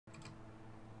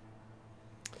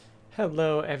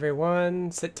Hello,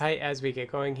 everyone. Sit tight as we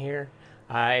get going here.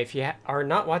 If you are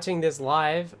not watching this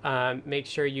live, make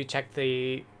sure you check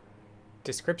the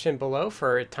description below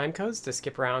for time codes to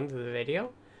skip around the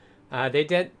video.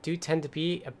 They do tend to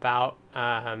be about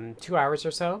 2 hours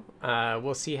or so.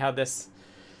 We'll see how this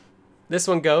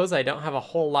one goes. I don't have a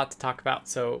whole lot to talk about,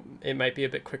 so it might be a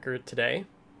bit quicker today.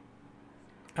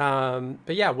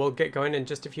 But yeah, we'll get going in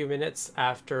just a few minutes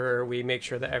after we make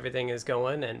sure that everything is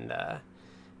going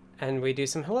and we do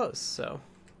some hellos. So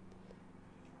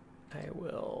I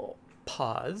will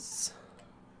pause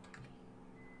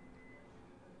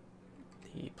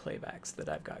the playbacks that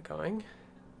I've got going.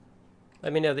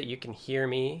 Let me know that you can hear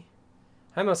me.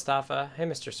 Hi, Mustafa. Hey,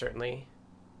 Mr. Certainly.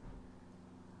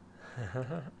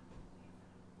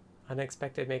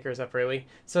 Unexpected Makers up early.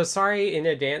 So sorry in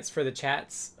advance for the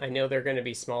chats. I know they're going to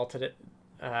be small today.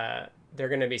 They're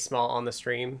going to be small on the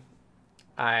stream.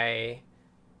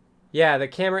 Yeah, the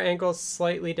camera angle's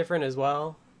slightly different as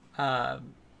well.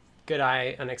 Good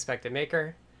eye, Unexpected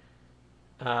Maker.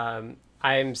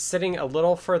 I'm sitting a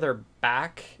little further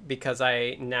back because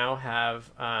I now have...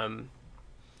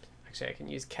 actually, I can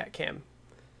use cat cam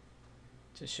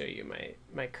to show you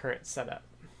my current setup.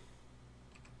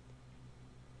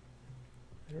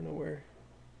 I don't know where...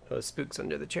 Oh, Spook's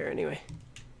under the chair anyway.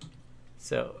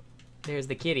 So, there's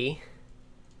the kitty.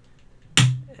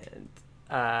 And,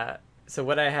 so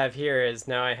what I have here is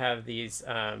now I have these,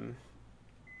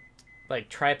 like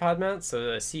tripod mounts.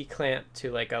 So a C-clamp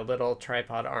to like a little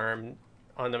tripod arm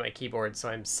onto my keyboard. So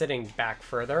I'm sitting back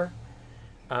further,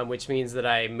 which means that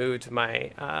I moved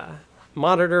my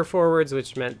monitor forwards,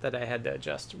 which meant that I had to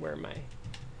adjust where my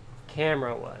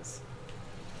camera was.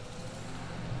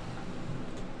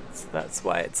 So that's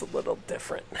why it's a little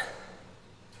different.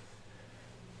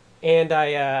 And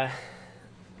hey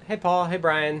Paul, hey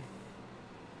Brian.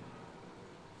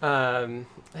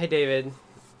 Hey David.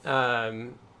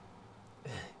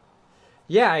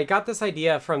 Yeah, I got this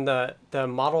idea from the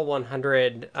Model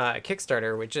 100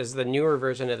 Kickstarter, which is the newer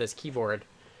version of this keyboard.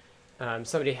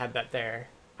 Somebody had that there.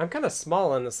 I'm kind of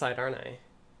small on the side, aren't I?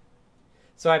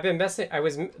 So I've been messing.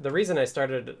 The reason I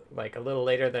started like a little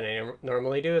later than I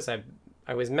normally do is I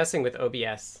was messing with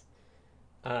OBS,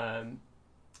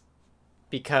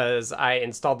 because I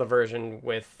installed the version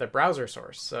with the browser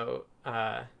source. So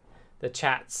the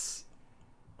chats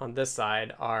on this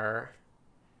side are...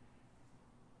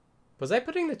 Was I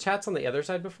putting the chats on the other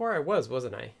side before? I was,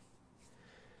 wasn't I?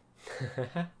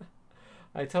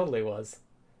 I totally was.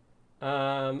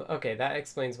 Okay, that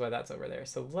explains why that's over there.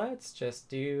 So let's just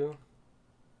do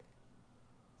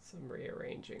some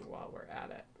rearranging while we're at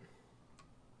it.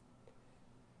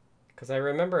 Because I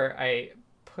remember I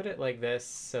put it like this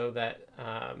so that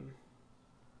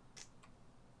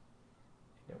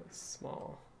it's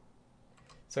small.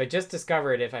 So I just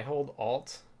discovered if I hold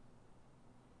Alt,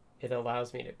 it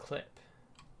allows me to clip.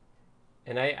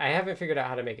 And I haven't figured out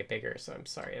how to make it bigger, so I'm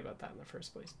sorry about that in the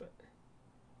first place. But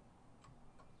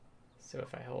so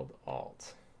if I hold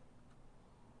Alt,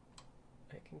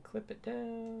 I can clip it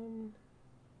down.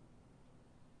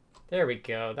 There we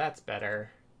go. That's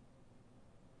better.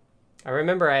 I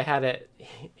remember I had it,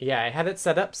 yeah, I had it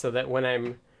set up so that when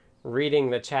I'm reading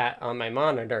the chat on my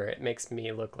monitor, it makes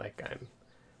me look like I'm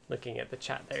looking at the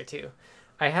chat there too.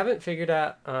 I haven't figured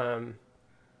out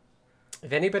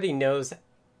if anybody knows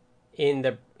in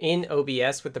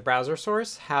OBS with the browser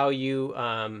source how you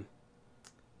oh,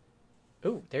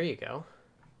 there you go.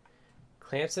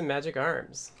 Clamps and magic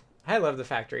arms. I love the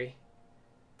factory.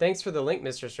 Thanks for the link,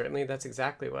 Mr. Certainly. That's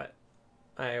exactly what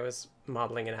I was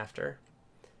modeling it after.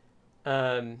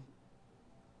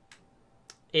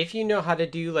 If you know how to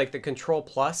do like the Control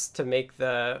Plus to make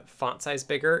the font size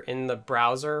bigger in the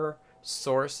browser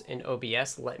source in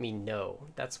OBS, let me know.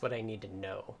 That's what I need to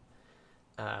know.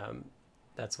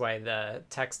 That's why the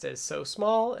text is so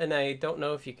small, and I don't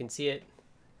know if you can see it.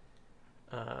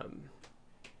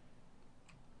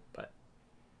 But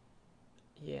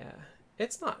yeah,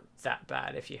 it's not that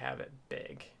bad if you have it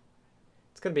big.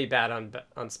 It's gonna be bad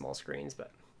on small screens,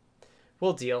 but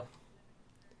we'll deal.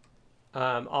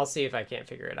 I'll see if I can't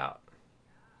figure it out.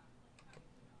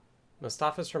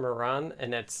 Mustafa's from Iran,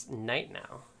 and it's night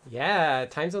now. Yeah,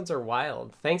 time zones are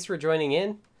wild. Thanks for joining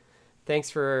in. Thanks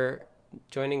for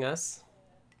joining us.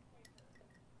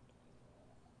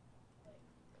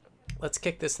 Let's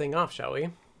kick this thing off, shall we?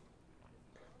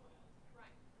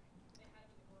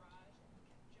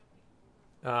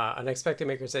 Unexpected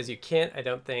Maker says you can't. I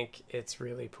don't think it's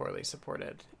really poorly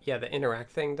supported. Yeah, the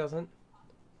interact thing doesn't.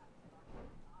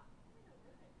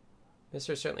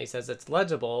 Mr. Certainly says it's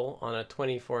legible on a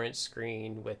 24-inch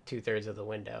screen with 2/3 of the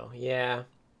window. Yeah.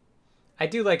 I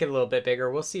do like it a little bit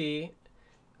bigger. We'll see.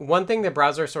 One thing the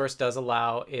browser source does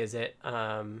allow is it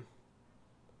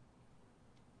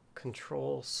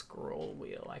control scroll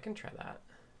wheel. I can try that.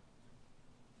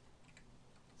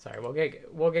 Sorry,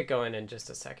 we'll get going in just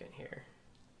a second here.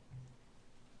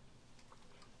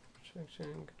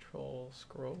 Control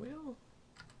scroll wheel.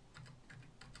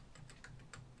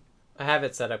 I have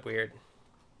it set up weird.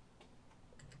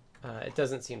 It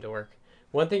doesn't seem to work.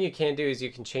 One thing you can do is you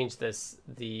can change the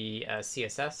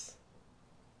CSS.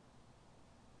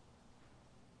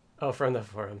 Oh, from the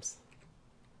forums.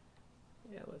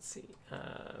 Yeah, let's see. I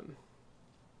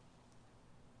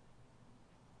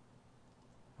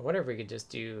wonder if we could just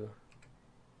do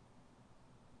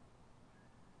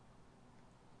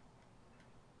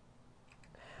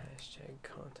hashtag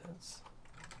contents.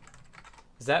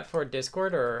 Is that for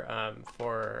Discord or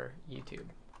for YouTube?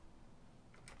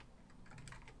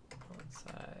 Font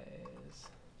size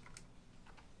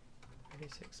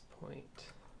 36 point.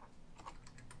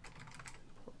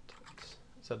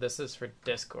 So this is for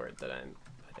Discord that I'm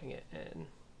putting it in.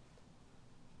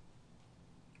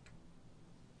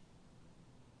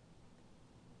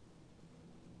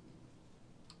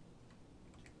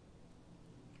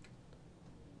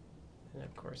 And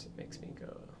of course it makes me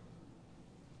go.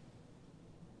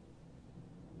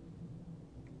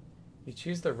 You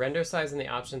choose the render size and the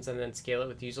options and then scale it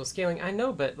with usual scaling. I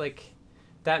know, but like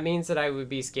that means that I would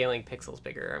be scaling pixels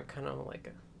bigger. I'm kind of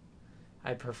like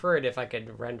I'd prefer it if I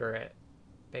could render it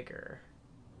bigger.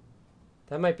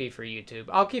 That might be for YouTube.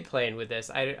 I'll keep playing with this.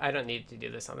 I don't need to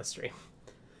do this on the stream.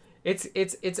 It's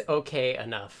okay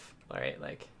enough. All right,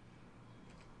 like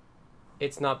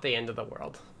it's not the end of the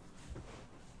world.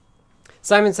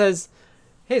 Simon says,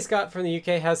 "Hey Scott from the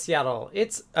UK, how's Seattle?"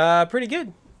 It's pretty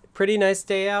good. Pretty nice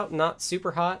day out, not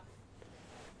super hot.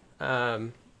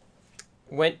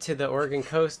 Went to the Oregon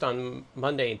coast on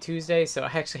Monday and Tuesday, so I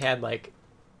actually had like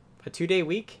a 2-day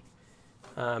week.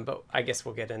 But I guess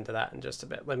we'll get into that in just a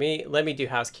bit. Let me do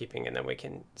housekeeping and then we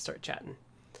can start chatting.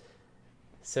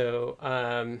 So,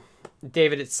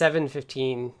 David, it's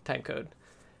 7:15 time code.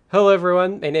 Hello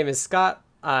everyone, my name is Scott.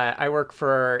 I work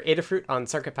for Adafruit on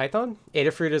CircuitPython.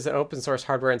 Adafruit is an open source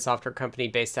hardware and software company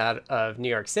based out of New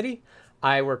York City.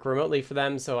 I work remotely for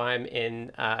them, so I'm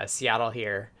in Seattle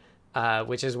here,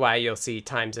 which is why you'll see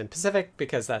times in Pacific,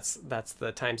 because that's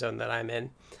the time zone that I'm in.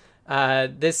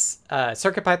 This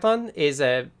CircuitPython is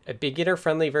a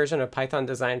beginner-friendly version of Python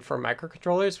designed for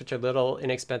microcontrollers, which are little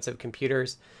inexpensive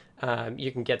computers.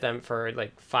 You can get them for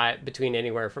like between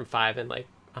anywhere from $5 and like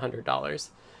 $100.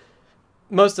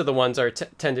 Most of the ones are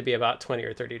tend to be about $20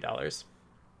 or $30.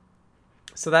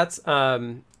 So that's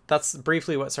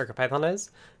briefly what CircuitPython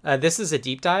is. This is a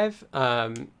deep dive.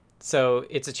 So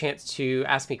it's a chance to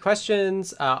ask me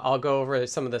questions. I'll go over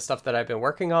some of the stuff that I've been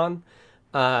working on.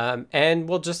 And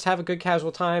we'll just have a good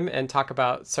casual time and talk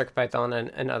about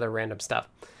CircuitPython and other random stuff.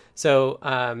 So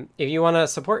if you want to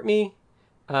support me,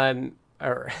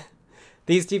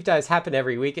 these deep dives happen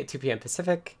every week at 2 p.m.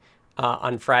 Pacific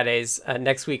on Fridays.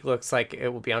 Next week looks like it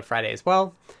will be on Friday as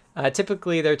well.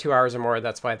 Typically they're 2 hours or more.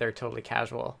 That's why they're totally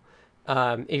casual.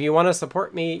 If you want to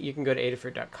support me, you can go to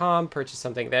adafruit.com, purchase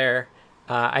something there.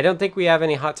 I don't think we have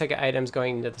any hot ticket items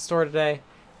going into the store today,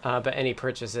 but any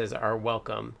purchases are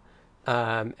welcome.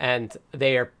 And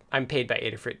I'm paid by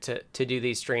Adafruit to do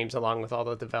these streams along with all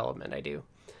the development I do.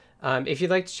 If you'd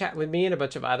like to chat with me and a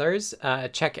bunch of others,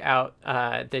 check out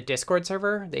the Discord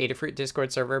server, the Adafruit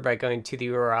Discord server, by going to the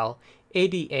URL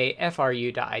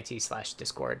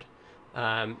adafru.it/discord.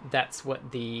 That's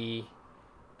what the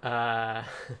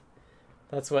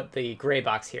that's what the gray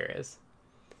box here is.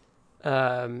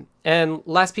 And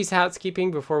last piece of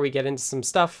housekeeping before we get into some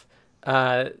stuff.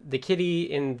 The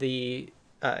kitty in the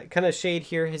kind of shade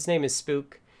here, his name is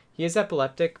Spook. He is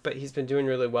epileptic, but he's been doing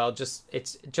really well.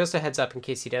 It's just a heads up in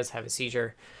case he does have a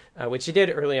seizure, which he did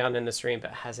early on in the stream,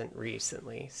 but hasn't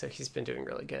recently. So he's been doing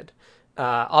really good.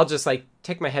 I'll just like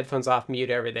take my headphones off, mute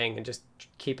everything, and just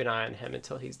keep an eye on him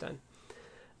until he's done.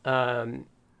 So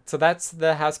that's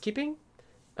the housekeeping.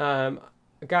 I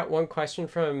got one question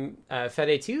from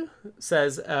Fede2.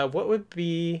 Says, what would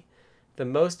be the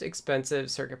most expensive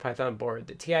CircuitPython board?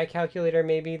 The TI calculator,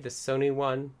 maybe? The Sony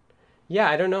one? Yeah,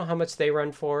 I don't know how much they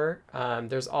run for.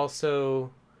 There's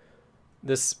also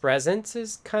the Presence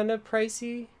is kind of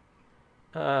pricey.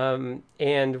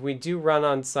 And we do run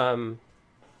on some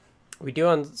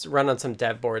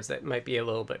dev boards that might be a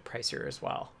little bit pricier as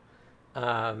well.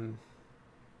 But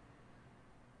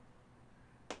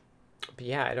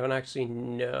yeah, I don't actually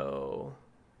know.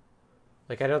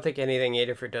 Like, I don't think anything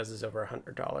Adafruit does is over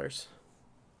 $100.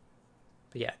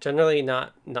 But yeah, generally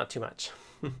not too much.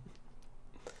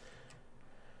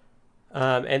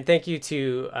 And thank you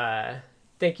to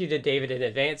David in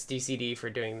advance, DCD, for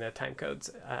doing the time codes.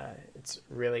 It's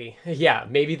really, yeah,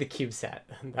 maybe the CubeSat.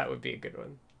 That would be a good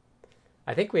one.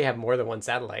 I think we have more than one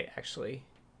satellite, actually.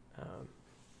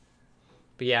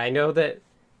 But yeah, I know that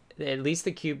at least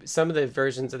some of the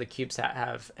versions of the CubeSat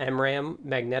have MRAM,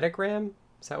 magnetic RAM.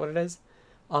 Is that what it is?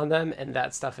 On them, and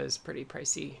that stuff is pretty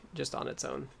pricey just on its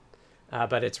own.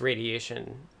 But it's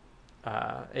radiation.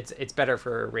 It's better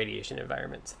for radiation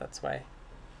environments. That's why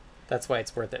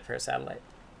it's worth it for a satellite.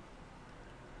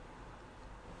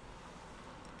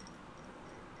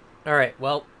 All right.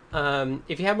 Well,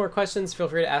 if you have more questions, feel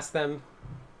free to ask them.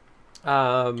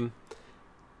 Kind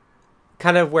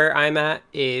of where I'm at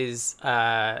is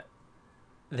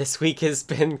this week has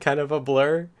been kind of a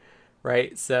blur,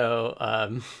 right? So,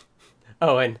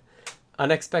 oh, and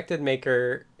Unexpected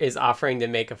Maker is offering to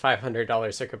make a $500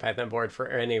 CircuitPython board for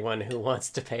anyone who wants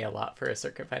to pay a lot for a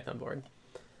CircuitPython board.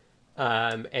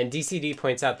 And DCD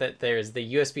points out that there's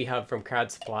the USB hub from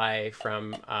Crowd Supply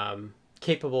from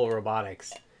Capable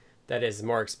Robotics that is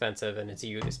more expensive, and it's a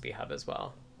USB hub as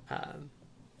well.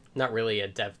 Not really a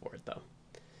dev board, though.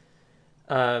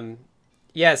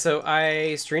 Yeah, so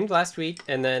I streamed last week,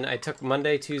 and then I took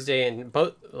Monday, Tuesday, and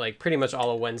pretty much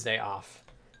all of Wednesday off.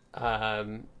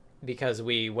 Because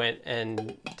we went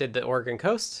and did the Oregon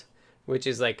Coast, which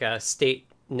is like a state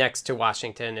next to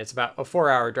Washington. It's about a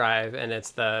 4-hour drive, and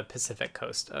it's the Pacific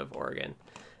coast of Oregon.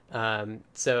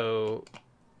 So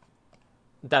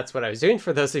that's what I was doing,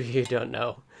 for those of you who don't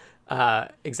know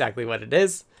exactly what it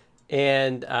is.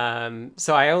 And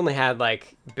so I only had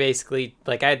basically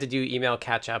I had to do email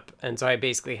catch up, and so I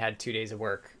basically had 2 days of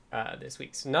work this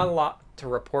week. So not a lot to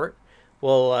report.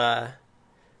 Well,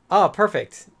 oh,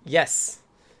 perfect. Yes.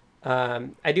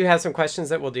 I do have some questions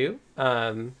that we'll do.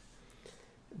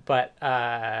 But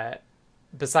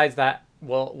besides that,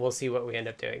 we'll see what we end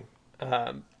up doing.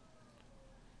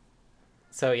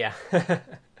 So yeah.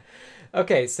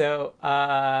 Okay, so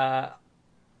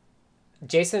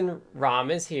Jason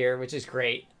Rom is here, which is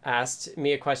great. Asked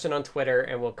me a question on Twitter,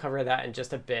 and we'll cover that in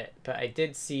just a bit. But I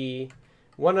did see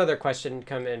one other question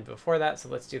come in before that, so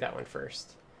let's do that one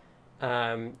first.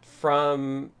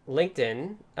 From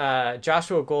LinkedIn,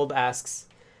 Joshua Gold asks,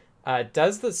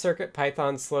 does the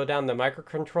CircuitPython slow down the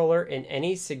microcontroller in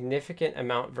any significant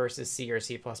amount versus C or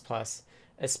C++,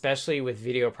 especially with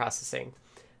video processing?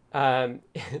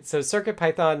 So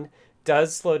CircuitPython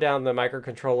does slow down the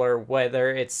microcontroller.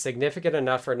 Whether it's significant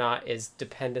enough or not is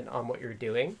dependent on what you're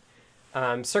doing.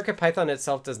 CircuitPython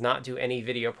itself does not do any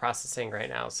video processing right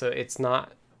now, so it's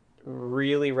not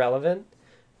really relevant.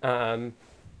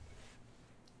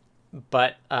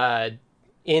 But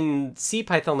in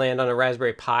CPython land on a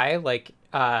Raspberry Pi,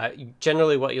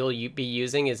 generally what you'll be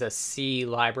using is a C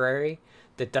library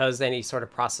that does any sort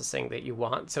of processing that you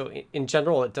want. So in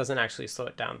general, it doesn't actually slow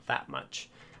it down that much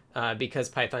because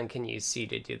Python can use C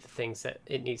to do the things that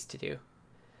it needs to do.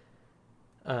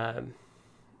 All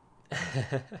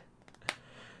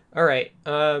right.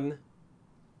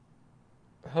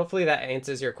 Hopefully that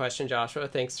answers your question, Joshua.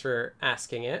 Thanks for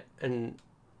asking it. And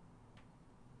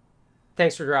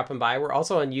thanks for dropping by. We're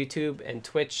also on YouTube and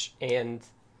Twitch and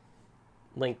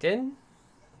LinkedIn,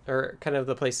 or kind of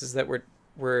the places that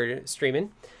we're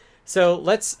streaming. So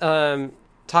let's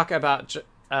talk about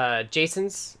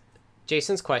Jason's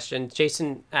question.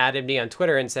 Jason added me on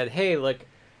Twitter and said, "Hey, look,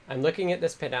 I'm looking at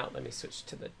this pinout. Let me switch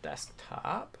to the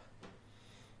desktop.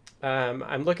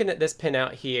 I'm looking at this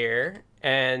pinout here,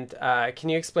 and can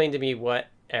you explain to me what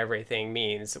everything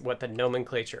means, what the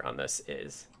nomenclature on this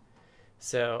is?"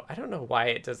 So I don't know why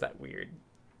it does that weird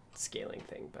scaling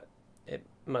thing, but it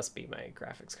must be my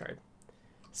graphics card.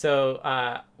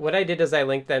 So what I did is I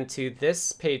linked them to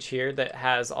this page here that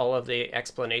has all of the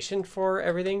explanation for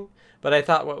everything. But I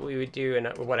thought what we would do,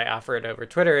 and what I offered over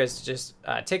Twitter, is to just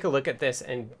take a look at this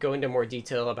and go into more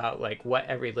detail about what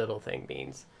every little thing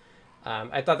means.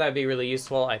 I thought that would be really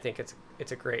useful. I think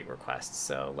it's a great request.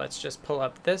 So let's just pull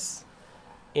up this,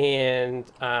 and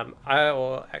I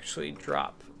will actually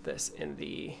drop this in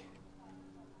the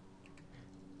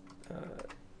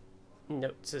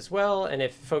notes as well. And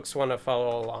if folks want to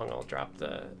follow along, I'll drop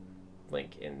the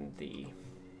link in the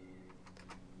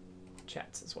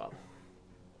chats as well.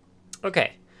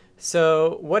 Okay,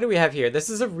 so what do we have here? This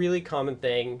is a really common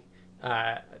thing.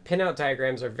 Pinout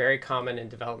diagrams are very common in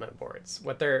development boards.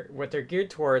 What they're geared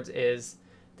towards is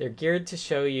they're geared to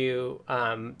show you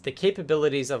the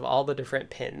capabilities of all the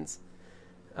different pins.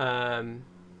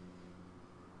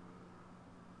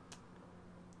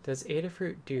 Does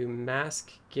Adafruit do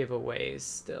mask giveaways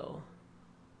still?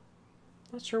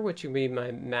 Not sure what you mean by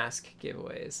mask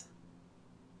giveaways.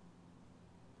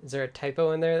 Is there a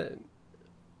typo in there?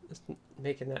 Just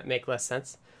making that make less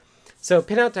sense. So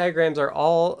pinout diagrams are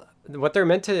all, what they're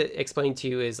meant to explain to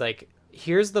you is like,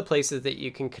 here's the places that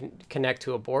you can connect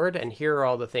to a board, and here are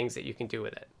all the things that you can do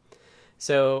with it.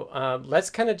 So let's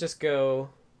kind of just go,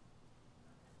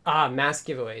 mask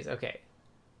giveaways. Okay,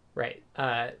 right.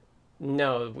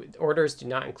 No, orders do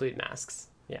not include masks.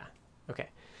 Yeah, okay.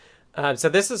 So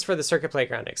this is for the Circuit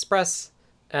Playground Express.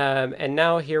 And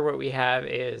now here what we have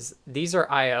is, these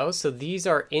are I/O. So these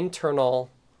are internal,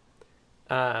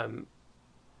 things.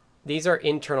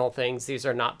 These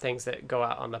are not things that go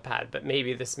out on the pad, but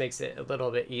maybe this makes it a little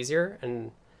bit easier,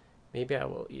 and maybe I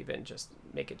will even just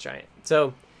make it giant.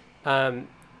 So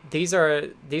these are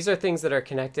things that are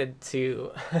connected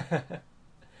to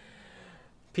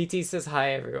PT says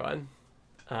hi everyone.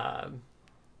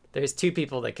 There's 2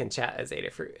 people that can chat as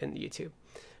Adafruit in YouTube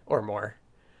or more.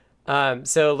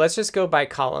 So let's just go by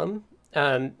column.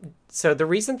 So the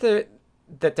reason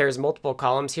that there's multiple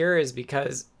columns here is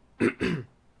because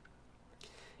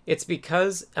it's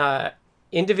because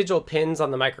individual pins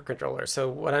on the microcontroller. So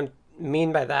what I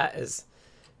mean by that is,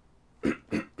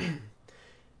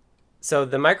 so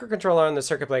the microcontroller on the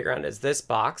Circuit Playground is this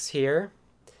box here,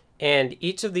 and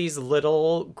each of these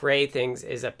little gray things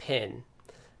is a pin.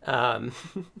 And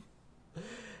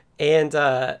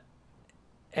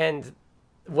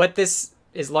what this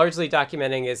is largely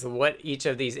documenting is what each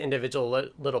of these individual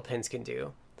little pins can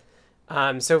do.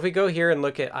 So if we go here and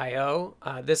look at I/O,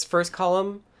 this first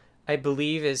column, I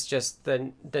believe, is just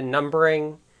the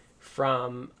numbering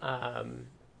from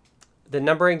the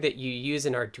numbering that you use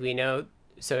in Arduino.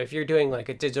 So if you're doing like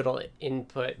a digital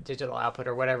input, digital output,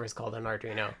 or whatever it's called in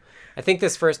Arduino, I think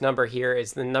this first number here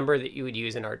is the number that you would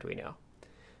use in Arduino.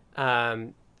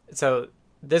 So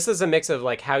this is a mix of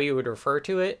like how you would refer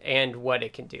to it and what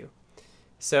it can do.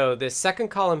 So this second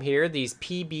column here, these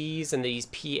PBs and these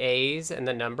PAs and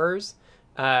the numbers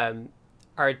are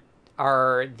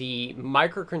the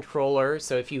microcontroller.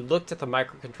 So if you looked at the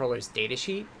microcontroller's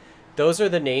datasheet, those are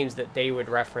the names that they would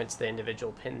reference the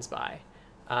individual pins by.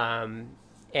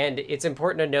 And it's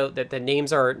important to note that the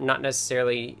names are not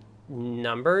necessarily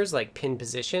numbers like pin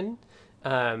position.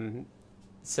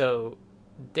 So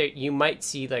there, you might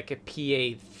see like a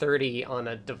PA30 on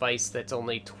a device that's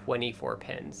only 24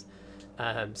 pins.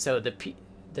 So the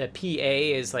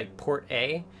PA is like port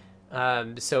A.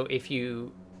 So if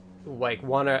you like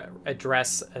want to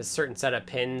address a certain set of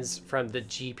pins from the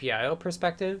GPIO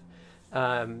perspective,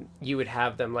 you would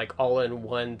have them like all in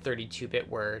one 32-bit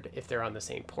word if they're on the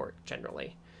same port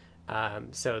generally.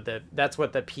 So that's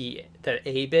what the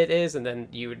A bit is, and then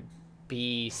you would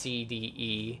B, C, D,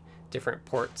 E, different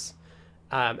ports.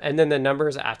 And then the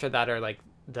numbers after that are like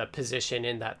the position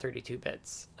in that 32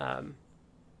 bits.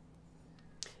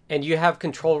 And you have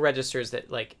control registers that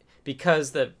like,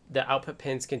 because the output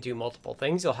pins can do multiple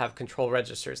things, you'll have control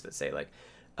registers that say like,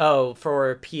 oh,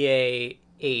 for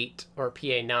PA8 or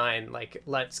PA9, like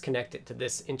let's connect it to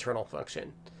this internal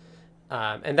function.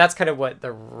 And that's kind of what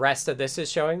the rest of this is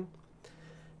showing.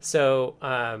 So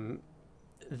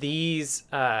these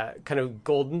kind of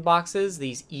golden boxes,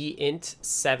 these eInt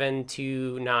 7,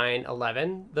 2, 9,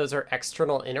 11, those are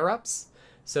external interrupts.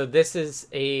 So this is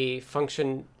a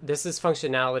function, this is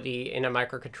functionality in a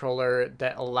microcontroller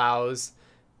that allows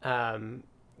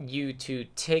you to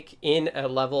take in a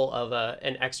level of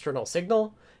an external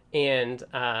signal and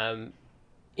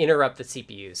interrupt the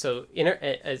CPU. So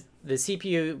the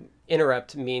CPU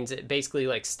interrupt means it basically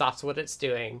like stops what it's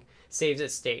doing, saves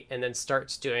its state, and then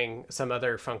starts doing some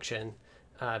other function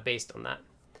based on that.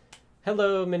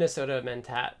 Hello, Minnesota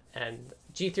Mentat, and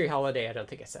G3 Holiday, I don't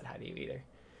think I said hi to you either.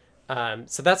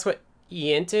 So that's what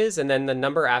eInt is, and then the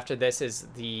number after this is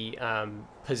the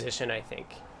position, I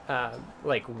think,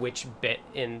 like which bit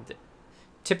in.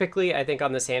 Typically, I think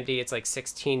on the SAMD, it's like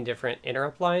 16 different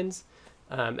interrupt lines,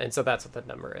 and so that's what the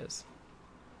number is.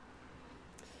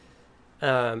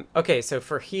 Okay, so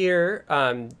for here,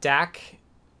 DAC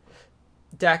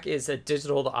is a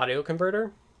digital to audio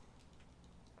converter.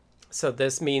 So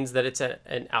this means that it's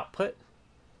an output,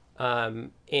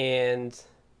 and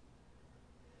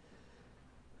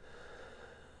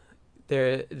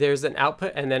there's an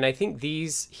output, and then I think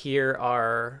these here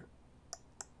are,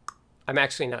 I'm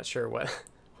actually not sure what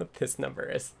this number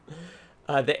is.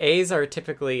 The A's are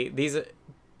typically, these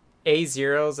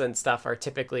A0s and stuff are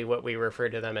typically what we refer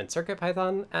to them in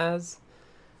CircuitPython as.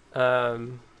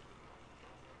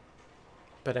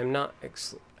 But I'm not,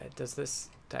 does this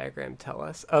diagram tell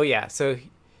us? Oh yeah, so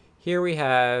here we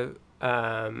have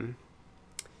the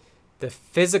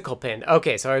physical pin.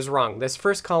 Okay, so I was wrong. This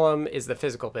first column is the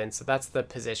physical pin, so that's the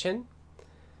position.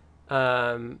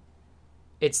 DAC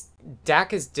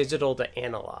is digital to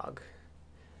analog.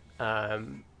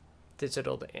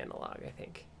 Digital to analog, I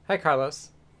think. Hi, Carlos.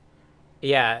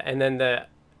 Yeah, and then the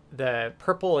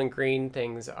purple and green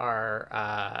things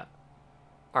are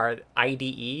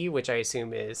IDE, which I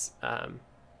assume is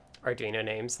Arduino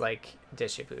names, like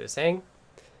Dishipu was saying.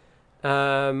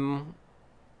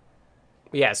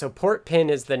 Yeah, so port pin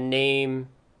is the name.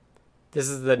 This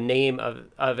is the name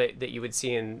of it that you would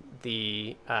see in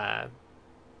the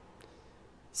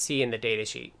data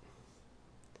sheet.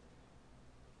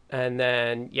 And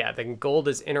then, yeah, then gold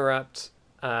is interrupt.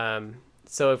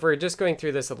 So if we're just going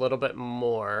through this a little bit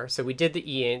more, so we did the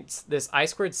eints. This I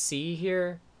squared C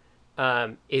here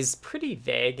is pretty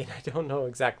vague, and I don't know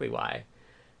exactly why.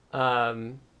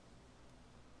 Oh,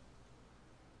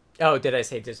 did I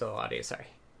say digital audio? Sorry.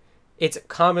 It's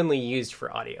commonly used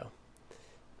for audio.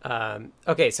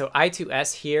 Okay, so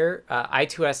I2S here.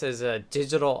 I2S is a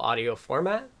digital audio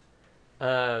format.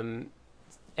 And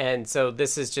so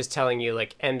this is just telling you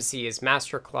like MC is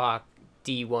master clock,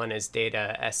 D1 is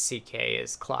data, SCK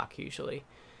is clock usually.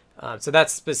 So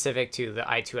that's specific to the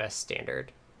I2S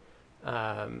standard.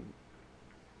 Deshipu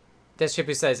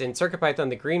says in CircuitPython,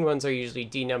 the green ones are usually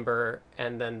D number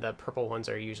and then the purple ones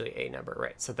are usually A number,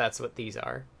 right? So that's what these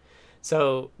are.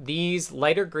 So these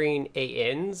lighter green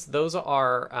ANs, those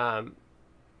are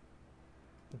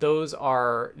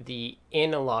the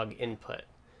analog input.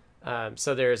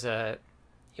 So there's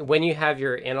when you have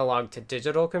your analog to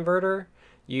digital converter,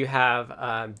 you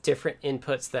have different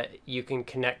inputs that you can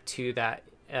connect to that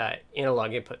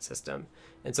analog input system.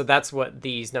 And so that's what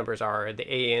these numbers are. The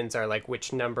ANs are like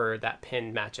which number that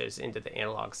pin matches into the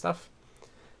analog stuff.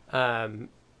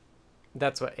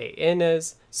 That's what AN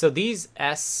is. So these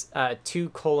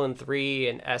S2:3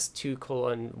 and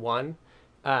S2:1,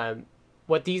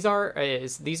 what these are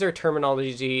is these are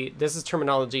terminology. This is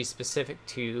terminology specific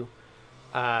to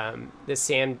the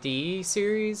SAMD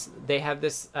series. They have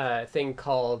this thing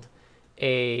called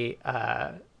a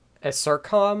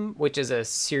SERCOM, which is a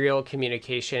serial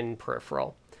communication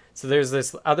peripheral. So there's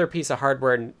this other piece of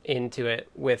hardware into it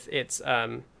with its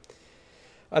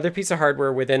other piece of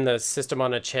hardware within the system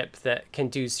on a chip that can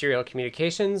do serial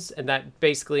communications, and that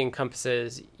basically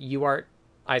encompasses UART,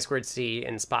 I2C,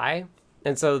 and SPI.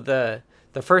 And so the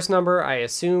first number, I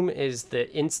assume, is the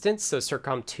instance, so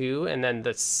SERCOM2, and then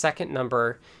the second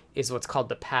number is what's called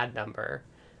the pad number.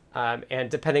 And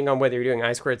depending on whether you're doing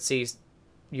I2C,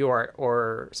 UART,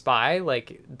 or SPI,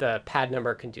 like the pad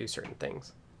number can do certain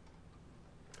things.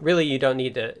 Really, you don't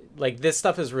need to, like this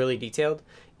stuff is really detailed,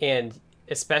 and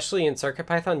especially in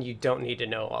CircuitPython, you don't need to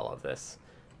know all of this.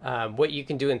 What you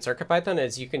can do in CircuitPython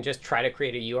is you can just try to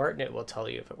create a UART and it will tell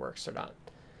you if it works or not.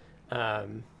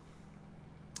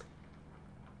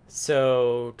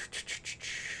 So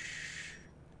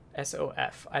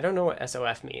SOF. I don't know what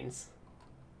SOF means.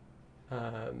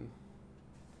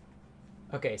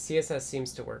 Okay, CSS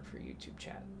seems to work for YouTube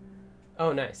chat.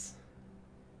 Oh, nice.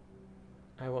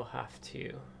 I will have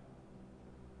to.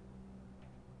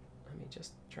 Let me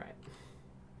just try it.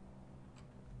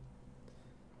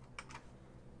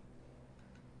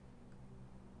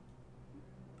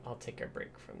 I'll take a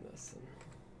break from this.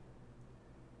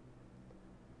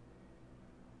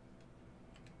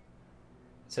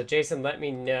 So Jason, let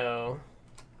me know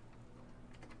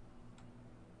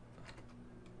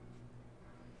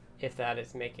if that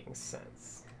is making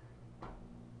sense.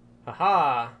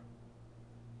 Aha!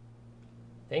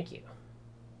 Thank you.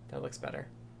 That looks better.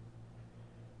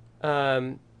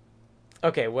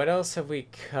 Okay, what else have we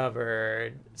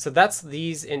covered? So that's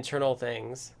these internal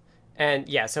things. And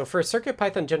yeah, so for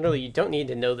CircuitPython, generally, you don't need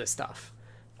to know this stuff.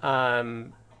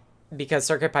 Because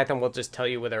CircuitPython will just tell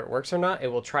you whether it works or not. It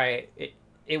will try it.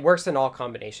 It works in all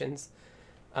combinations.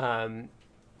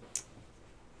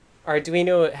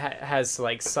 Arduino has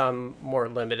like some more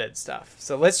limited stuff.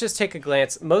 So let's just take a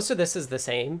glance. Most of this is the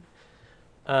same.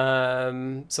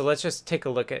 So let's just take a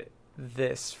look at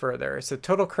this further. So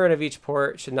total current of each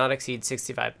port should not exceed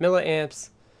 65 milliamps.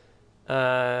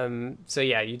 So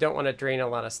yeah, you don't want to drain a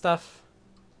lot of stuff.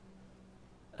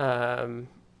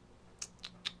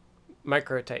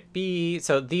 Micro type B.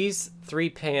 So these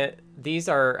these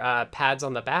are pads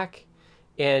on the back,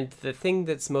 and the thing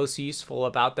that's most useful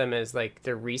about them is like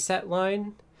the reset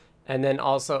line, and then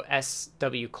also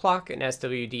SW clock and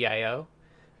SWDIO.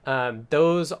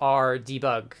 Those are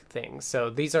debug things.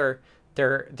 So these are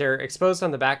they're exposed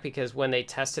on the back because when they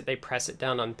test it, they press it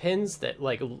down on pins that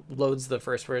like loads the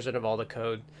first version of all the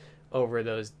code over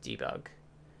those debug.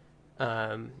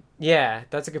 Yeah,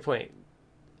 that's a good point.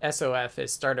 SOF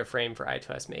is start a frame for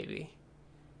I2S maybe.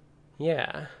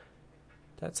 Yeah,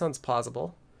 that sounds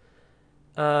plausible.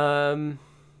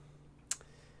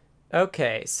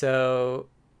 Okay, so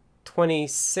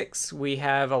 26, we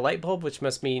have a light bulb, which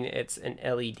must mean it's an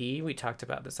LED. We talked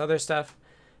about this other stuff.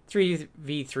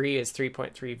 3V3 is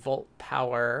 3.3 volt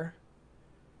power.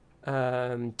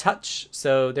 Touch,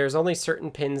 so there's only certain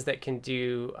pins that can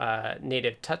do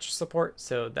native touch support,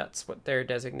 so that's what they're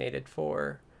designated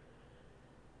for.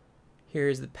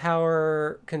 Here's the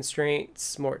power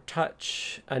constraints, more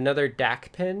touch, another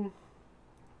DAC pin.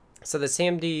 So the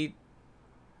SAMD,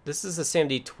 this is a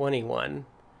SAMD 21.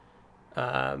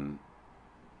 Yeah,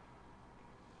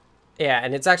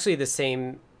 and it's actually the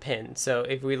same pin. So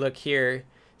if we look here,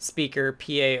 speaker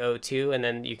PA02, and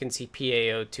then you can see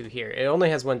PA02 here. It only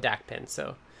has one DAC pin,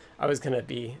 so I was gonna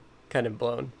be kind of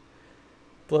blown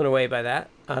away by that.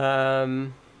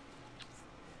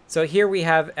 So here we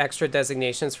have extra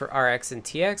designations for RX and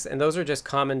TX, and those are just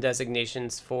common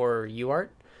designations for UART.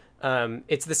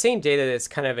 It's the same data that's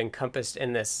kind of encompassed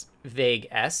in this vague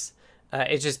S.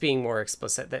 It's just being more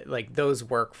explicit that like those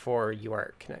work for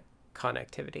UART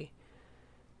connectivity.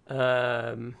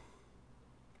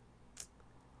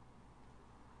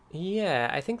 Yeah,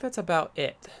 I think that's about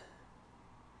it.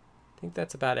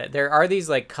 There are these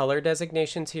like color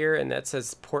designations here, and that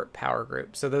says port power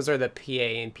group. So those are the PA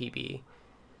and PB.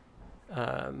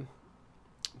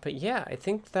 But yeah, I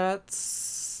think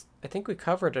we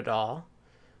covered it all.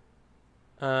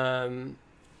 Awesome.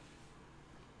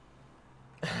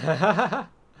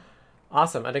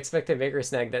 Unexpected Maker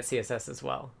snagged that CSS as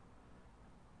well.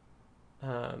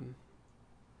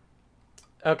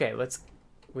 Okay,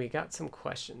 we got some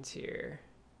questions here.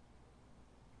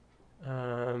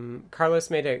 Carlos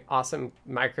made an awesome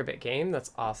microbit game.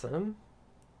 That's awesome.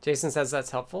 Jason says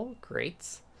that's helpful.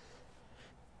 Great.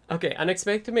 Okay,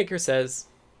 Unexpected Maker says,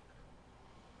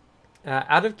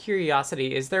 out of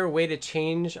curiosity, is there a way to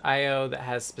change I/O that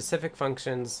has specific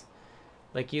functions,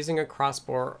 like using a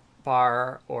crossbar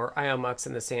or I/O mux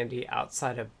in the SAMD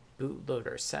outside of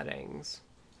bootloader settings?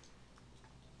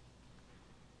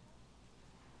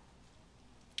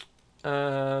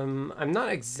 I'm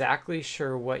not exactly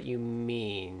sure what you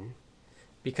mean,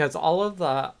 because all of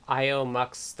the I/O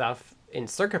mux stuff in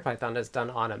CircuitPython is done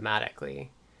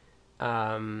automatically.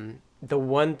 The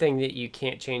one thing that you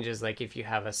can't change is like if you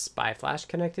have a SPI flash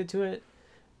connected to it,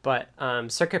 but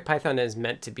CircuitPython is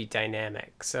meant to be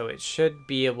dynamic, so it should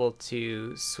be able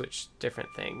to switch different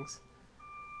things.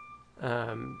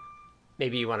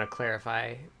 Maybe you want to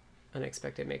clarify,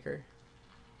 Unexpected Maker.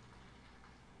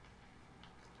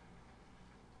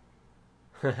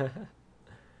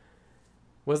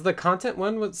 Was the content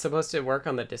one supposed to work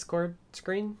on the Discord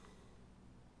screen?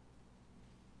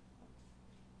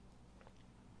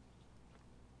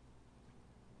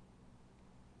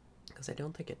 Because I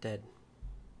don't think it did.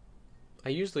 I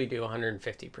usually do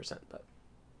 150%, but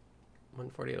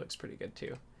 140 looks pretty good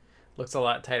too. Looks a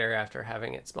lot tighter after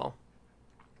having it small.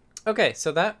 Okay,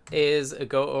 so that is a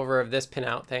go over of this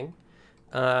pinout thing.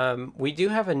 We do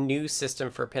have a new system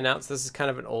for pinouts. This is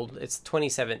kind of an old, it's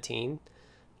 2017.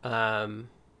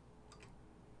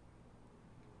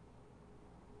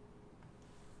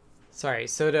 Sorry,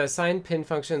 so to assign pin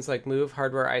functions like move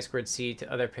hardware I2C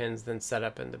to other pins, then set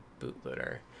up in the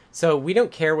bootloader. So we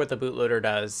don't care what the bootloader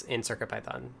does in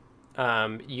CircuitPython.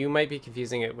 You might be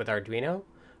confusing it with Arduino.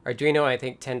 Arduino, I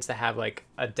think, tends to have like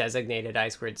a designated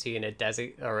I2C and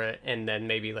and then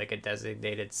maybe like a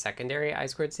designated secondary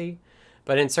I2C.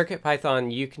 But in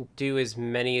CircuitPython, you can do as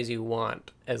many as you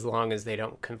want as long as they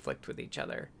don't conflict with each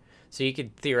other. So you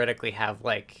could theoretically have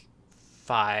like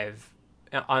 5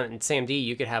 on SAMD.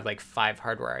 You could have like 5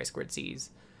 hardware I2Cs.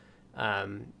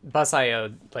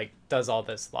 Bus.io like does all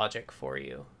this logic for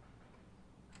you.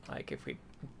 Like if we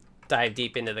dive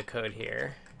deep into the code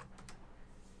here.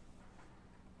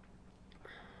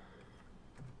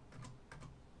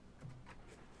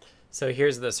 So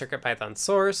here's the CircuitPython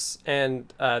source,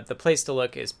 and the place to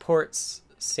look is ports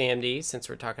SAMD, since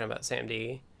we're talking about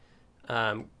SAMD,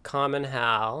 Common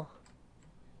HAL,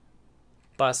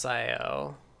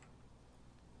 Bus.io,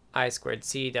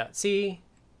 I2C.C.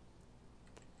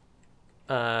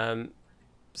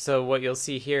 So what you'll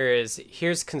see here is,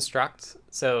 here's construct.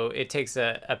 So it takes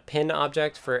a pin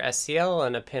object for SCL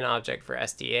and a pin object for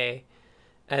SDA,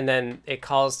 and then it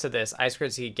calls to this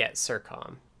I2C get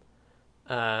circom.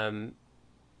 And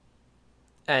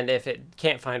if it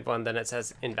can't find one, then it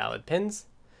says invalid pins.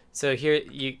 So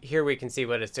here we can see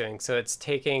what it's doing. So it's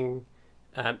taking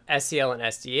SCL and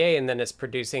SDA, and then it's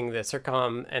producing the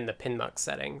circom and the pin mux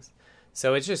settings.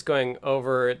 So it's just going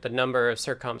over the number of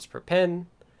circoms per pin.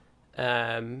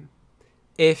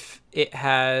 If it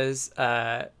has,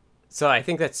 so I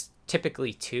think that's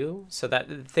typically 2. So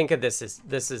that, think of this as,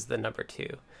 this is the number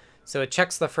 2. So it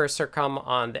checks the first circom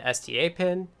on the SDA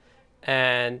pin,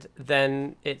 and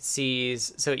then it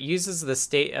sees, so it uses the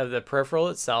state of the peripheral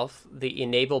itself, the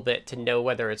enable bit, to know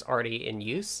whether it's already in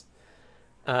use.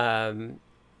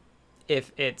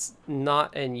 If it's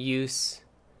not in use,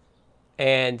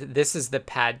 and this is the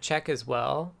pad check as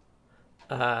well.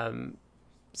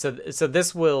 So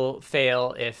this will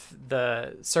fail if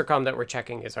the circom that we're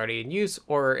checking is already in use,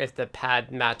 or if the pad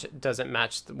doesn't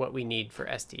match what we need for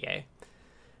SDA.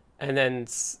 And then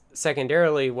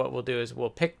secondarily, what we'll do is we'll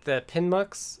pick the pin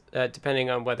mux, depending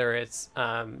on whether it's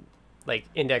like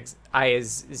index I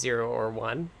is 0 or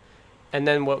 1. And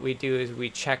then what we do is we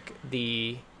check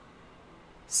the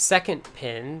second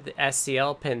pin, the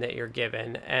SCL pin that you're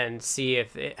given, and see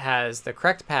if it has the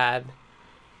correct pad.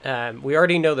 We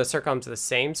already know the circom's the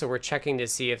same, so we're checking to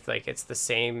see if like it's the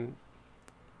same.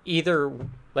 Either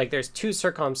like there's two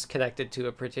circoms connected to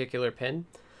a particular pin.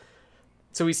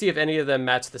 So we see if any of them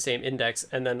match the same index,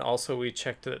 and then also we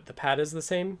check that the pad is the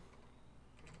same.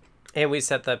 And we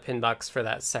set the pin box for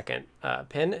that second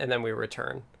pin, and then we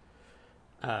return.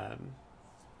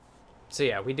 So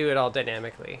yeah, we do it all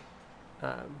dynamically.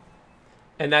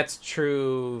 And that's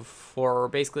true for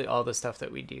basically all the stuff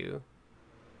that we do.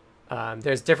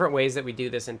 There's different ways that we do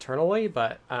this internally,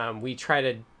 but we try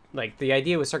to, like, the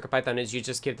idea with CircuitPython is you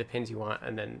just give the pins you want,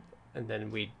 and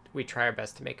then we try our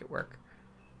best to make it work.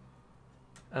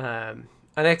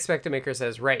 Unexpected Maker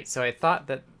says, right, so I thought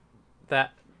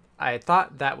that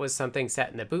was something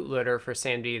set in the bootloader for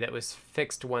SAMD that was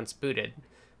fixed once booted,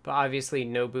 but obviously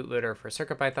no bootloader for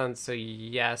CircuitPython, so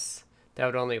yes, that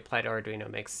would only apply to Arduino.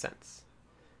 Makes sense.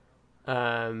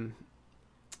 So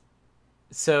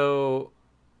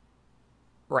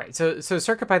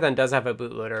CircuitPython does have a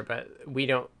bootloader, but we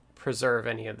don't preserve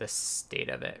any of the state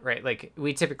of it, right? Like,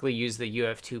 we typically use the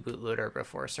UF2 bootloader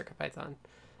before CircuitPython.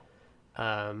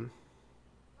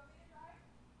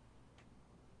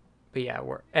 But yeah,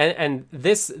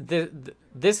 this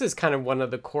is kind of one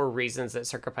of the core reasons that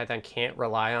CircuitPython can't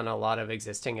rely on a lot of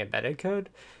existing embedded code.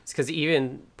 It's because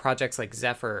even projects like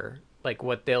Zephyr, like,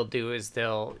 what they'll do is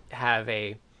they'll have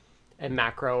a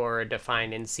macro or a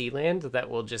define in C land that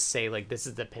will just say, like, this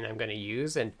is the pin I'm going to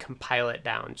use, and compile it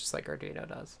down just like Arduino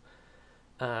does.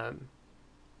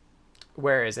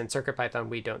 Whereas in CircuitPython,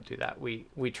 we don't do that. We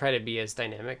try to be as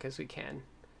dynamic as we can,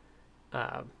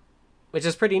 which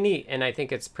is pretty neat, and I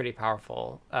think it's pretty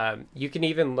powerful. You can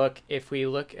even look, if we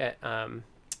look at, I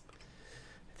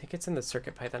think it's in the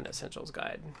CircuitPython Essentials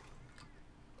Guide.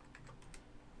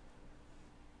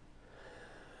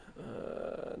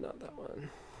 Not that one.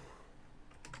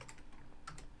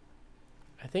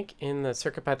 I think in the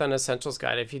CircuitPython Essentials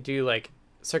Guide, if you do like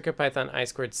CircuitPython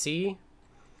I2C,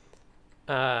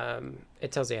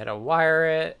 it tells you how to wire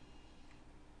it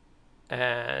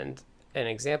and an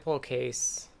example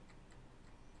case.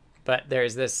 But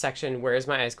there's this section, where's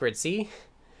my I2C?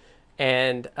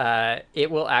 And it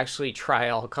will actually try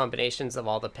all combinations of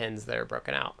all the pins that are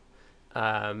broken out.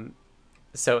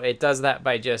 So it does that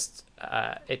by just,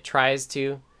 it tries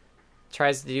to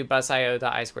do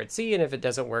busio.I2C, and if it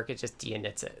doesn't work, it just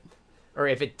deinits it. Or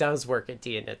if it does work, it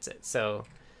deinits it. So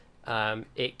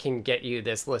it can get you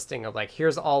this listing of, like,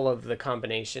 here's all of the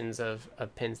combinations of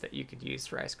pins that you could use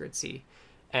for I2C.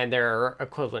 And there are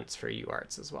equivalents for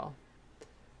UARTs as well.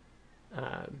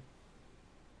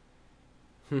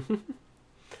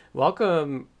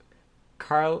 Welcome,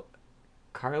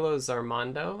 Carlos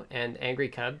Armando and Angry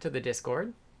Cub to the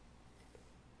Discord.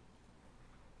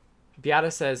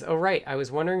 Beata says, oh, right, I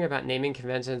was wondering about naming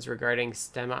conventions regarding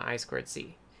stemma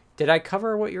I2C. Did I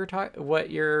cover what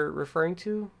you're referring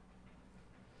to?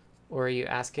 Or are you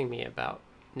asking me about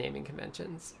naming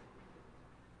conventions?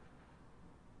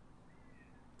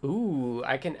 Ooh,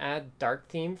 I can add dark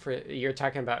theme for, you're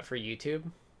talking about for YouTube?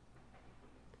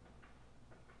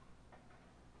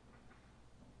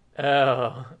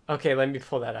 Oh, okay, let me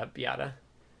pull that up, Beata.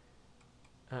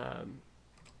 In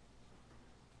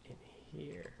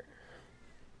here.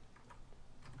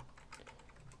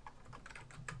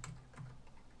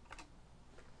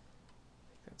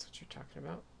 That's what you're talking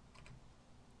about.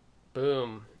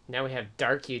 Boom. Now we have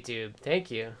dark YouTube.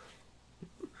 Thank you.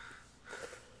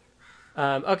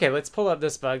 Okay, let's pull up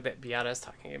this bug that Beata is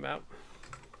talking about.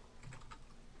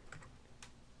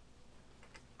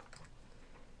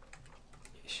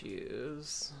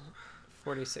 Issues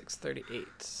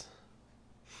 4638.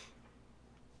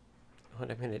 What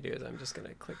I'm going to do is I'm just going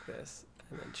to click this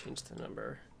and then change the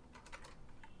number.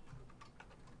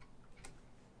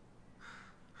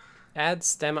 Add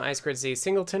stemma I2C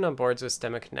singleton on boards with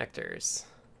stemma connectors.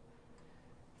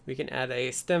 We can add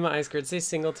a stemma I2C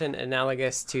singleton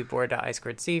analogous to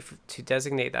board.I2C to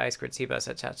designate the I2C bus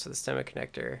attached to the stemma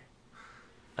connector.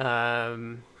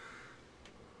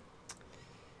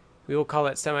 We will call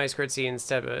it semi squared C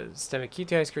instead of stemma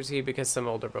QT squared C because some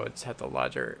older boards have the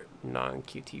larger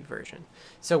non-QT version.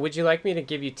 So would you like me to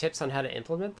give you tips on how to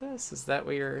implement this? Is that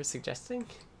what you're suggesting?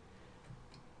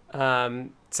 So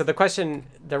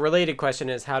the related question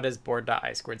is, how does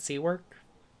board.I squared C work?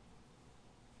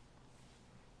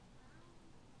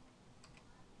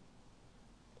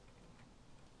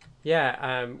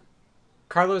 Yeah,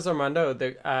 Carlos Armando,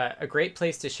 a great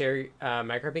place to share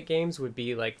microbit games would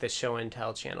be like the show and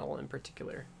tell channel in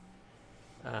particular,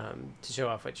 to show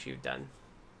off what you've done.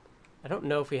 I don't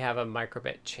know if we have a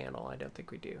microbit channel. I don't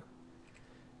think we do.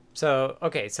 So,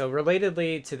 okay, so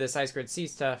relatedly to this I squared C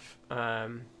stuff,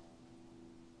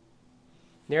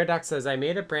 Neradoc says, I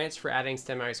made a branch for adding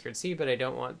stem I squared C, but I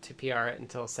don't want to PR it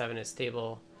until 7 is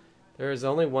stable. There is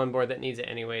only one board that needs it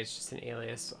anyway. It's just an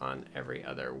alias on every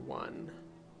other one.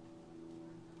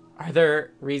 Are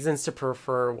there reasons to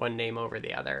prefer one name over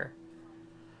the other?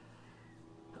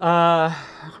 I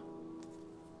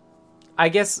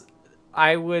guess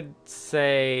I would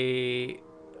say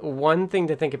one thing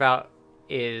to think about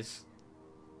is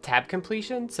tab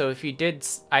completion. So if you did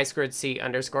I squared C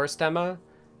underscore stemma,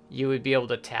 you would be able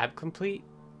to tab complete.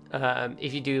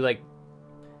 If you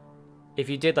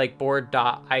did like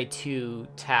board.I2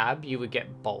 tab, you would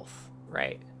get both,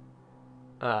 right?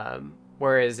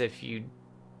 Whereas if you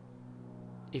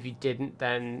didn't,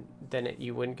 then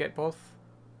you wouldn't get both.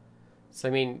 So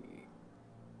I mean,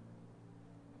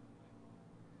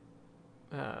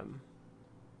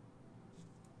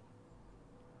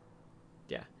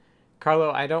 yeah,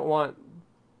 Carlo, I don't want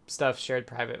stuff shared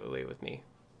privately with me.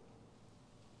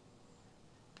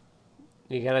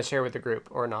 You gotta share with the group,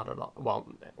 or not at all. Well,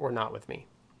 or not with me.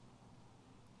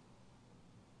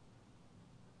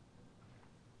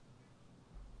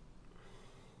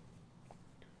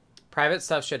 Private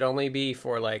stuff should only be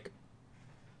for like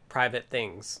private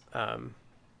things.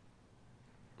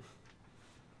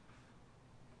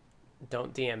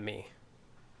 Don't DM me.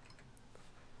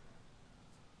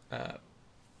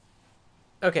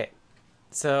 Okay,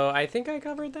 so I think I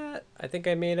covered that. I think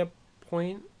I made a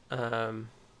point.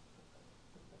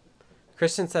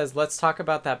 Christian says, let's talk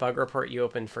about that bug report you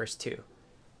opened first too.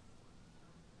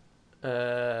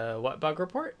 What bug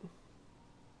report?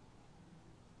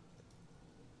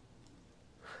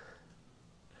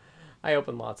 I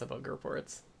open lots of bug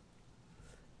reports.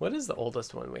 What is the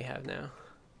oldest one we have now?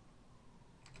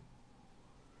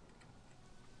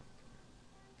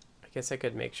 I guess I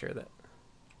could make sure that.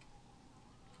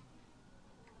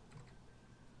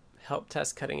 Help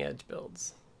test cutting edge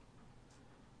builds.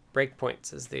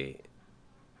 Breakpoints is the...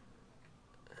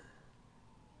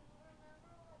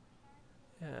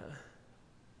 Yeah.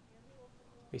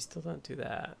 We still don't do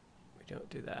that. We don't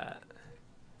do that.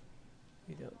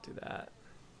 We don't do that.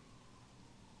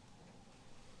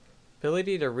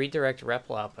 Ability to redirect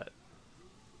REPL output.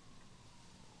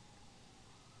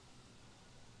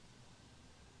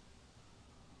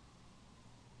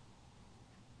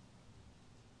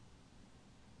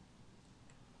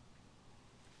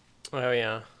 Oh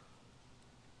yeah.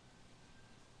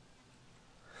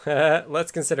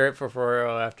 Let's consider it for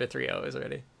 4.0 after 3.0 is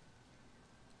ready.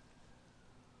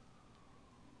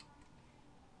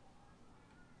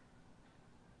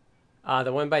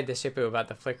 The one by Deshipu about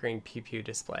the flickering pew-pew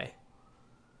display.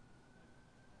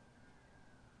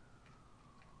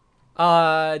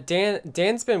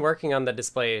 Dan's been working on the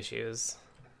display issues.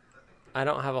 I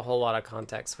don't have a whole lot of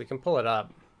context. We can pull it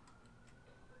up.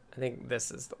 I think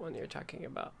this is the one you're talking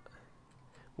about.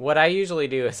 What I usually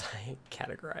do is I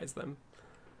categorize them.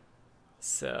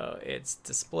 So it's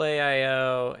display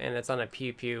IO, and it's on a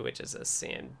pew-pew, which is a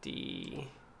SAMD.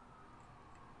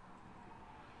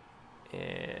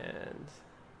 And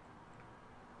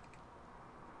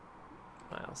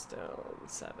milestone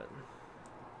 7.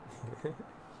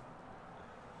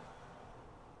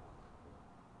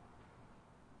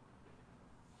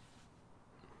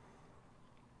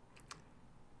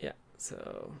 Yeah,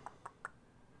 so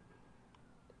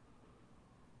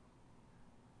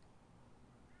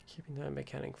keeping time by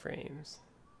counting frames.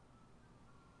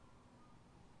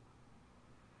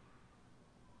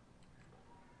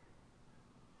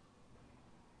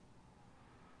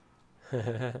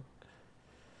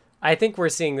 I think we're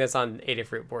seeing this on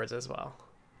Adafruit boards as well.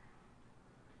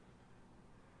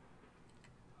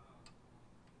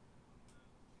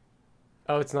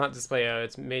 Oh, it's not display. Oh,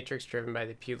 it's matrix driven by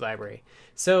the Pew library.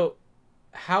 So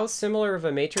how similar of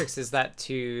a matrix is that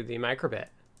to the microbit?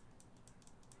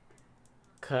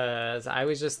 Because I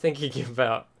was just thinking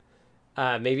about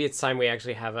maybe it's time we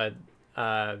actually have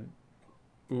a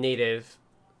native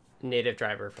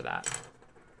driver for that.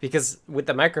 Because with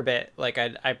the microbit, like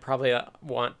I probably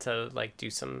want to like do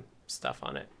some stuff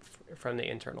on it from the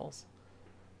internals.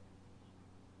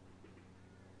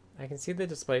 I can see the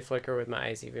display flicker with my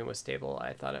eyes even with stable.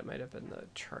 I thought it might have been the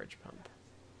charge pump.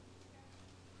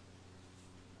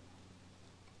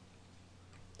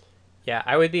 Yeah,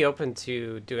 I would be open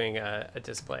to doing a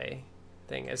display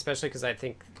thing, especially because I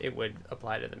think it would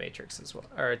apply to the matrix as well,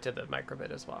 or to the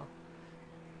microbit as well.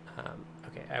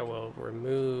 Okay, I will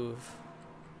remove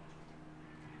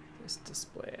this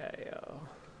display IO.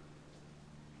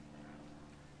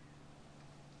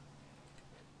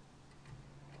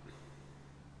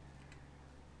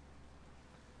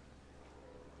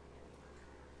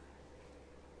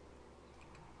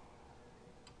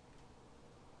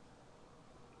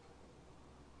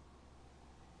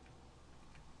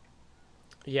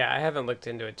 Yeah, I haven't looked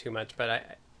into it too much,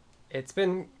 but it's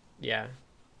been, yeah.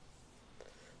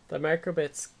 The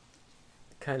microbit's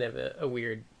kind of a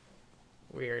weird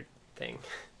thing.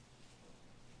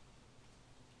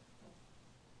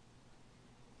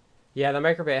 Yeah, the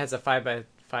microbit has a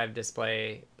 5x5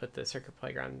 display, but the circuit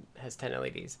playground has 10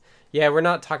 LEDs. Yeah, we're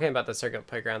not talking about the circuit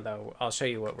playground though. I'll show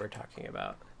you what we're talking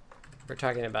about. We're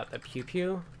talking about the Pew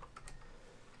Pew.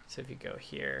 So if you go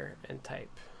here and type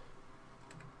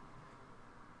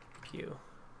Pew,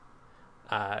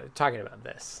 talking about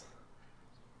this.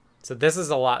 So this is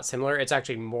a lot similar. It's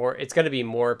actually more, it's going to be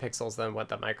more pixels than what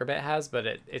the microbit has, but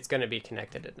it's going to be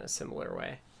connected in a similar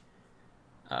way.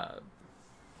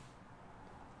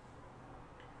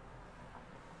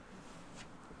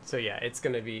 So yeah, it's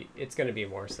going to be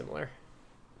more similar.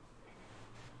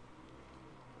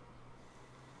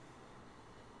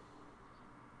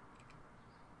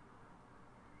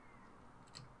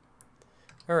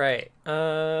 All right.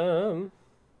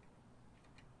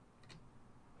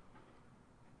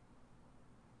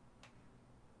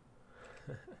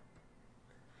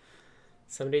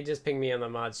 Somebody just pinged me on the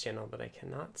mods channel, but I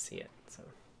cannot see it. So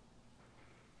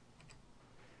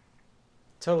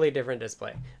totally different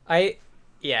display.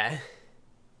 Yeah.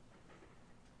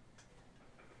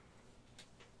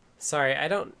 Sorry, I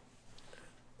don't.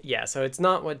 Yeah, so it's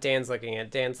not what Dan's looking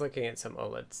at. Dan's looking at some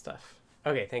OLED stuff.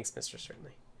 Okay, thanks, Mr.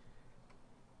 Certainly.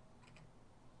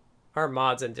 Our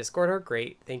mods in Discord are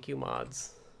great. Thank you,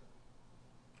 mods.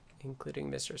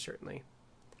 Including Mr. Certainly.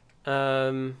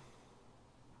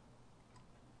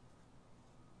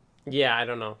 Yeah, I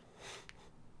don't know.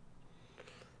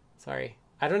 Sorry.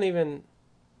 I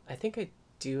think I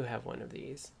do have one of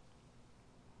these.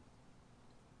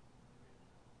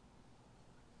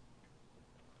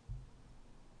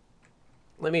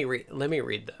 Let me read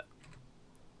that.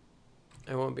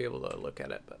 I won't be able to look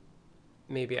at it, but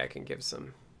maybe I can give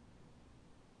some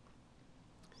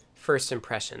first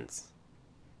impressions.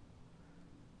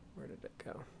 Where did it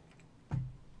go?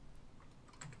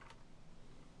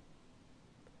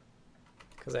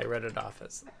 Because I read it off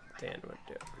as Dan would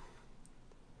do.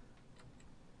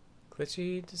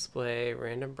 Glitchy display,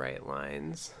 random bright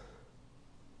lines.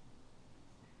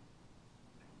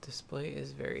 Display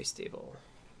is very stable.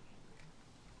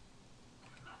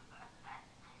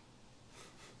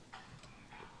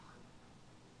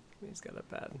 He's got a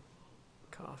bad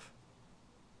cough.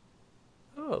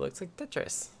 Oh, it looks like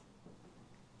Tetris.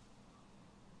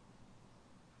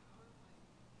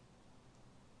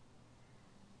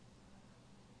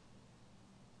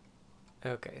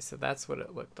 Okay, so that's what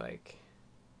it looked like.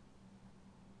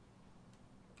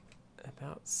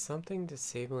 About something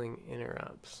disabling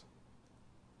interrupts.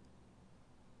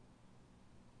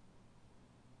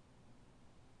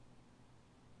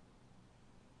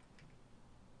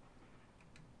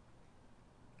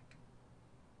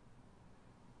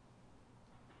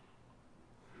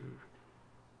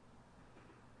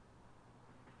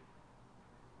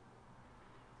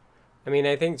 I mean,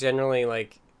 I think generally,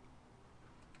 like,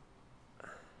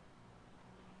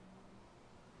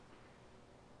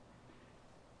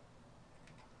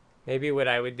 maybe what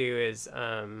I would do is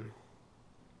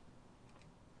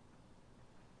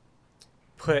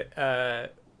put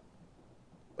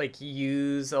like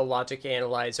use a logic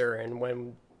analyzer, and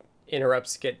when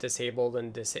interrupts get disabled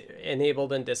and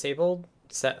enabled and disabled,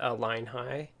 set a line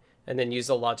high, and then use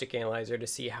a logic analyzer to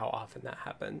see how often that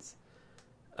happens.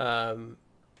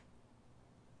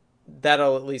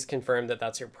 That'll at least confirm that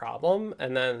that's your problem,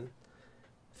 and then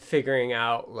figuring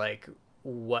out like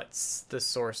what's the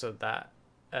source of that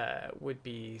would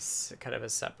be kind of a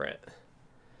separate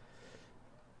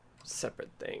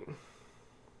thing.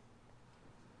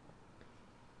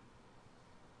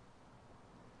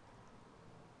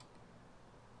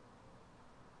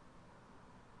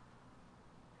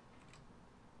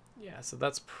 Yeah, so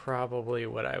that's probably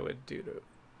what I would do to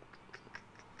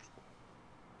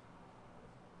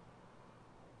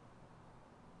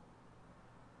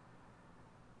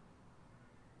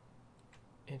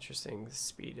Interesting. The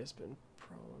speed has been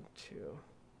problem too.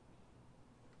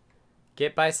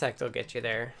 Git bisect will get you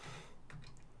there.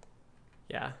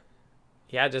 Yeah.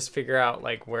 Yeah, just figure out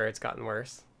like where it's gotten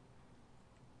worse.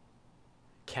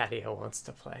 Cadio wants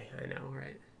to play. I know,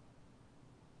 right?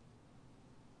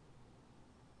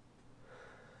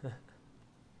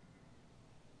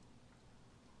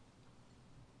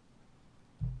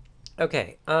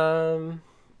 Okay.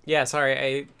 Yeah,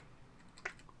 sorry.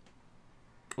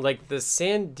 Like the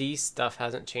SAND stuff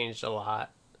hasn't changed a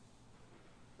lot.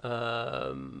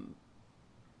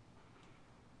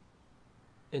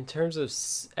 In terms of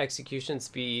execution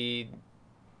speed,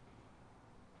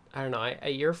 I don't know.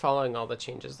 You're following all the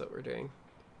changes that we're doing.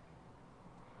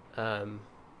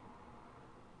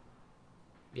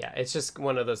 Yeah, it's just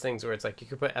one of those things where it's like you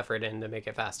could put effort in to make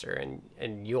it faster,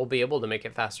 and you'll be able to make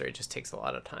it faster. It just takes a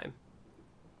lot of time.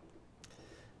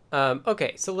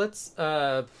 Okay, so let's.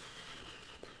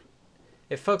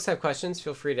 If folks have questions,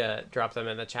 feel free to drop them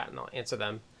in the chat, and I'll answer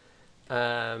them.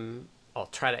 I'll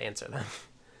try to answer them.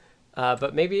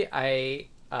 But maybe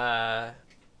let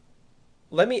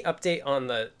me update on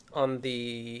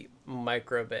the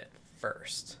microbit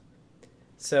first.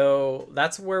 So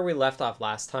that's where we left off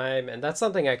last time, and that's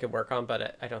something I could work on,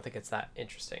 but I don't think it's that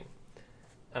interesting.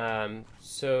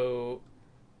 So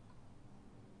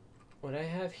what I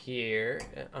have here,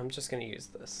 I'm just going to use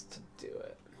this to do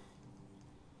it.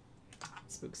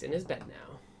 Spook's in his bed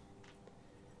now.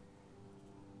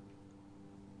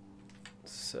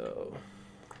 So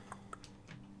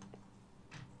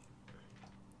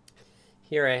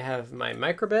here I have my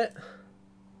microbit.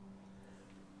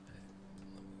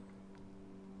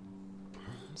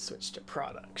 Switch to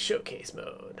product showcase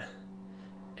mode.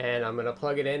 And I'm going to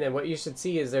plug it in. And what you should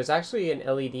see is there's actually an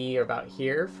LED about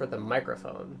here for the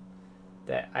microphone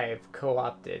that I've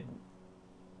co-opted.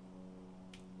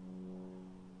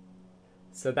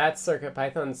 So that's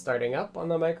CircuitPython starting up on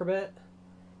the microbit.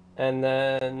 And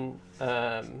then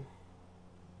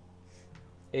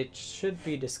it should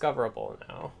be discoverable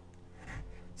now.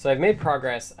 So I've made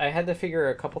progress. I had to figure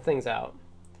a couple things out.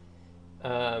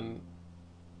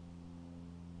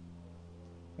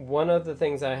 One of the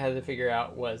things I had to figure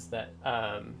out was that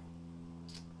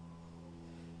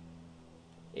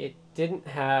it didn't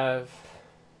have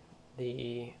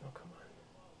the... Oh, come on.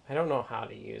 I don't know how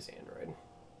to use Android.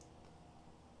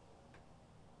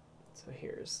 So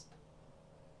here's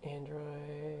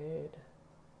Android.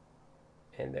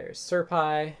 And there's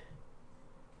CirPy.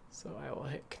 So I will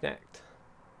hit connect.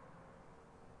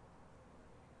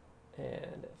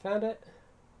 And it found it.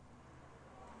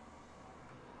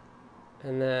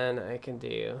 And then I can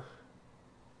do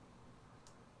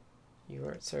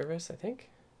UART service, I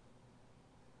think.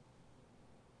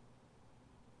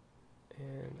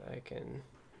 And I can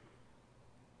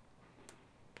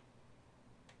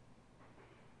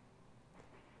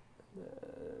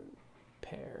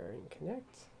pair and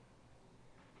connect.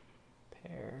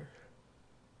 Pair.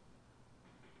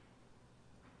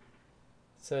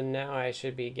 So now I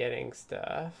should be getting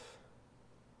stuff.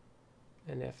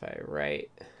 And if I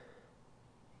write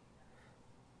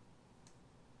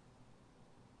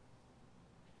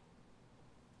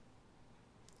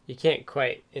you can't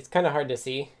quite, it's kind of hard to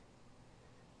see,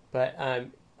 but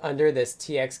under this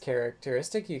TX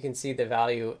characteristic, you can see the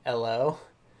value LO.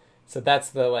 So that's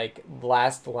the like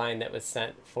last line that was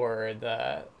sent for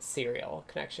the serial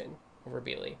connection over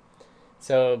Beely.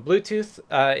 So Bluetooth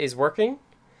is working,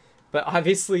 but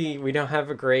obviously we don't have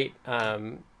a great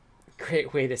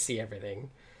way to see everything.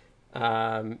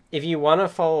 If you want to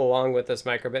follow along with this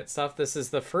microbit stuff, this is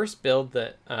the first build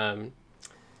that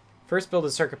first build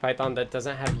of CircuitPython that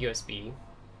doesn't have USB.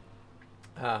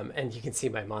 And you can see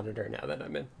my monitor now that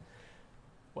I'm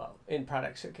in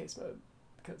product showcase mode,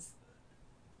 because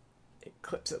it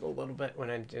clips it a little bit when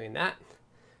I'm doing that.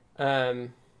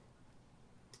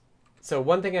 So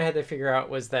one thing I had to figure out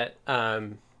was that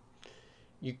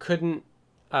you couldn't,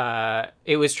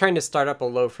 it was trying to start up a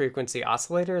low frequency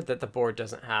oscillator that the board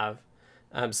doesn't have.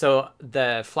 So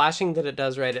the flashing that it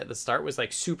does right at the start was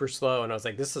like super slow, and I was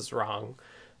like, this is wrong.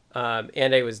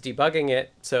 And I was debugging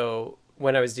it. So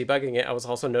when I was debugging it, I was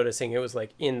also noticing it was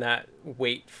like in that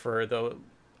wait for the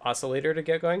oscillator to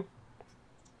get going.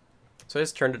 So I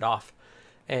just turned it off,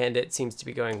 and it seems to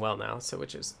be going well now, so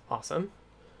which is awesome.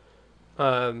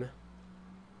 And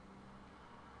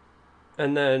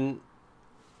then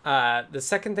the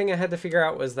second thing I had to figure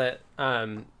out was that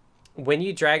when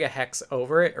you drag a hex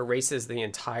over, it erases the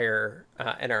entire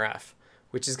NRF,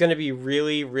 which is going to be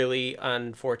really, really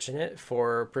unfortunate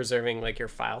for preserving like your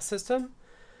file system.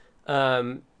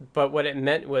 But what it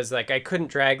meant was like I couldn't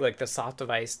drag like the soft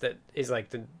device that is like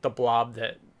the blob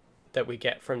that that we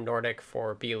get from Nordic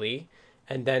for Beely,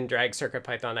 and then drag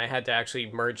CircuitPython, I had to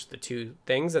actually merge the two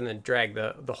things and then drag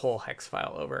the whole hex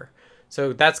file over.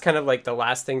 So that's kind of like the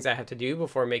last things I have to do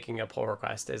before making a pull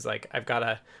request is like I've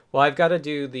got to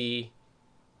do the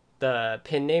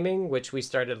pin naming, which we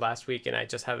started last week and I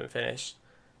just haven't finished.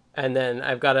 And then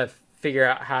I've got to figure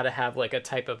out how to have like a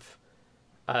type of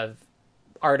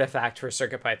artifact for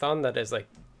CircuitPython that is like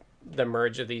the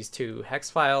merge of these two hex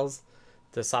files,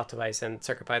 the soft device and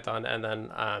CircuitPython, and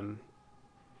then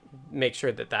make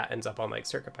sure that that ends up on like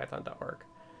circuitpython.org.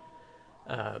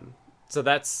 So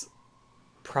that's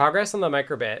progress on the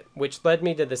microbit, which led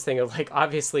me to this thing of like,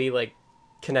 obviously like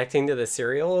connecting to the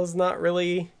serial is not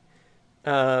really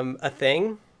a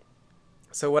thing.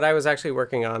 So what I was actually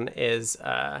working on is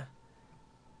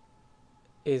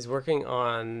working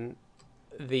on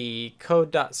the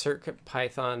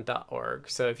code.circuitpython.org.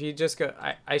 So if you just go,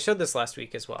 I showed this last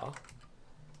week as well,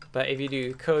 but if you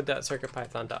do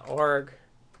code.circuitpython.org,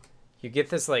 you get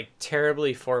this like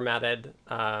terribly formatted,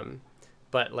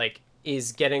 but like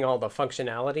is getting all the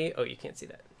functionality. Oh, you can't see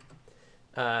that.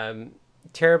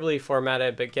 Terribly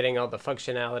formatted, but getting all the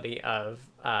functionality of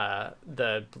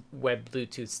the web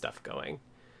Bluetooth stuff going.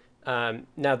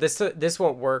 Now this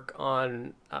won't work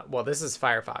on, well, this is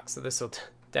Firefox, so this will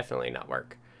definitely not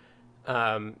work.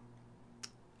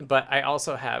 But I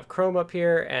also have Chrome up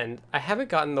here, and I haven't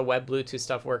gotten the web Bluetooth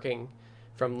stuff working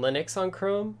from Linux on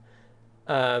Chrome.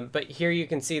 But here you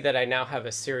can see that I now have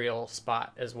a serial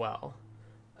spot as well.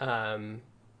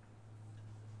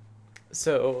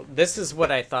 So this is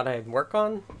what I thought I'd work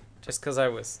on, just because I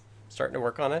was starting to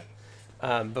work on it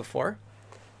before,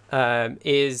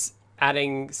 is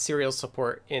adding serial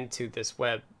support into this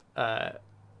web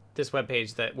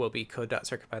page that will be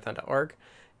code.circuitpython.org,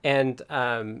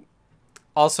 and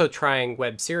also trying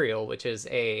web serial, which is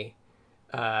a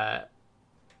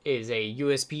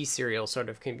USB serial sort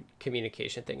of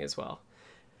communication thing as well.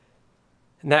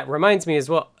 And that reminds me as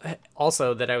well,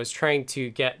 also, that I was trying to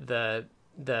get the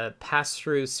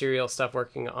pass-through serial stuff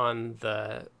working on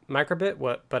the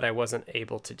microbit, but I wasn't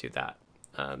able to do that.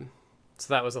 So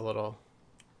that was a little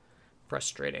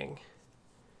frustrating.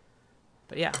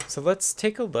 But yeah, so let's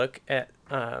take a look at,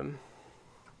 I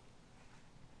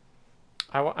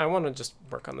want to just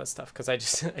work on this stuff because I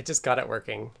just got it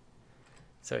working.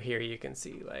 So here you can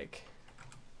see, like,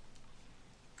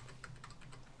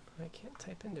 I can't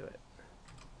type into it.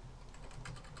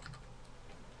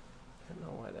 I don't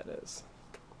know why that is.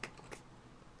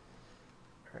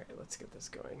 All right, let's get this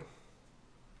going.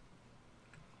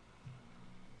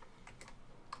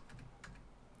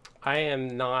 I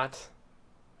am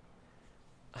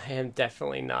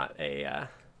definitely not a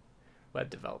web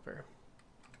developer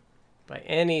by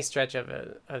any stretch of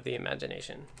the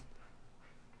imagination.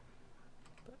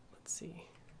 But let's see,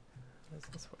 how does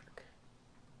this work?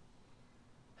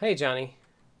 Hey, Johnny.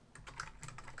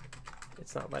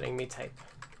 It's not letting me type.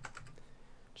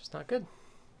 Just not good.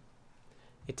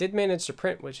 It did manage to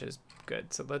print, which is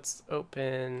good. So let's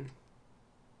open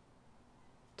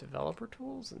developer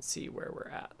tools and see where we're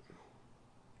at.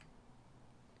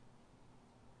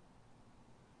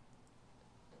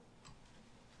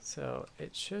 So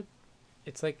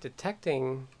it's like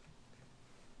detecting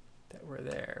that we're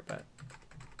there, but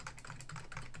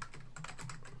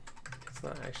it's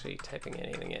not actually typing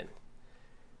anything in,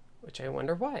 which I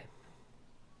wonder why.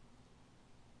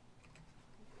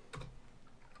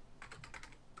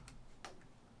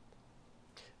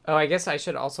 Oh, I guess I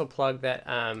should also plug that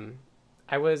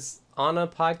I was on a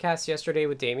podcast yesterday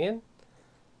with Damien,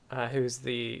 who's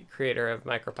the creator of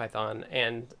MicroPython,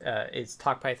 and is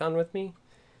Talk Python with me.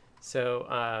 So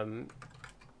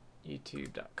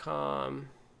youtube.com.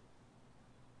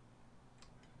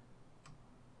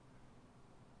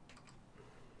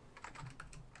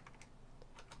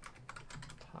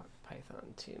 Talk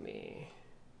Python to me.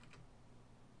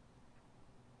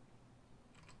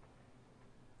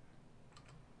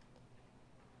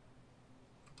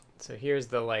 So here's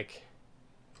the like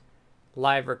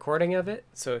live recording of it.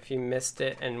 So if you missed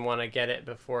it and want to get it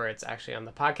before it's actually on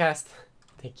the podcast,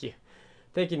 thank you.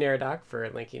 Thank you, Neradoc, for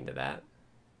linking to that.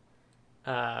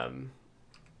 And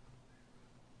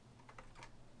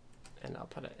I'll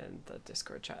put it in the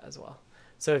Discord chat as well.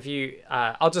 So if you,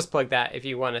 I'll just plug that if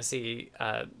you want to see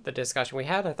the discussion we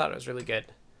had. I thought it was really good.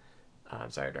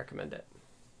 So I'd recommend it.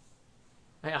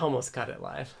 I almost got it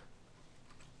live.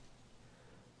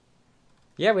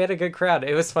 Yeah, we had a good crowd.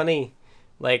 It was funny.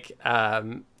 Like,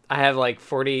 I have like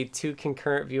 42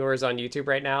 concurrent viewers on YouTube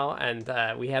right now,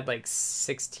 and we had like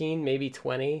 16, maybe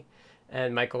 20,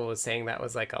 and Michael was saying that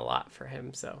was like a lot for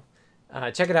him. So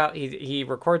check it out. He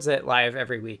records it live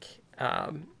every week,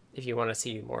 if you want to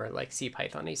see more like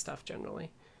CPython-y stuff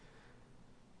generally.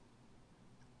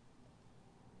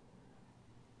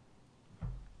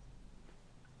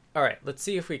 All right, let's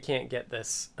see if we can't get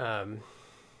this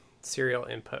serial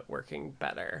input working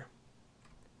better.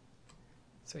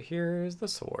 So here's the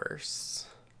source.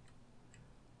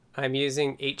 I'm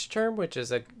using HTerm, which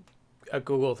is a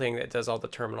Google thing that does all the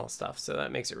terminal stuff, so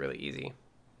that makes it really easy.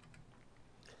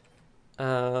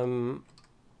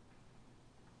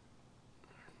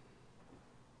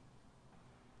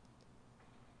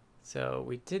 So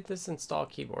we did this install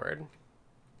keyboard.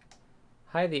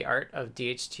 Hi, the art of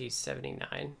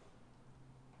DHT79.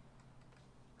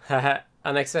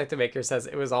 Unexpected Maker says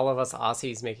it was all of us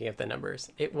Aussies making up the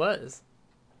numbers. It was.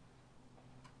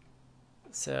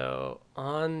 So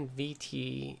on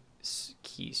VT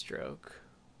keystroke,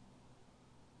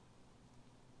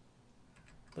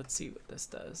 let's see what this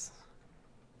does.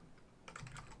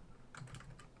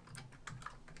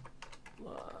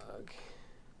 Log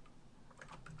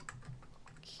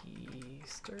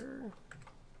keystir.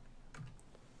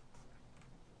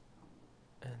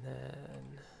 And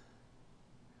then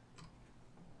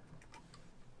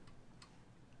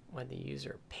when the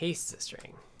user pastes a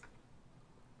string,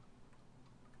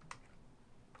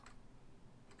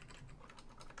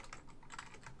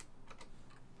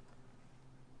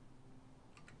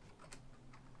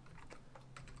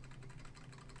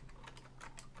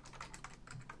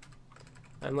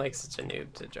 I'm like such a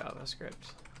noob to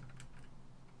JavaScript.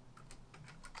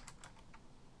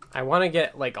 I want to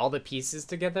get like all the pieces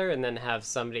together and then have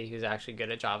somebody who's actually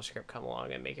good at JavaScript come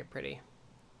along and make it pretty.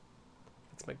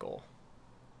 That's my goal.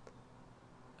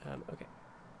 Okay.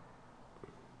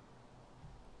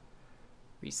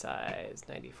 Resize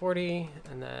 9040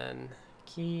 and then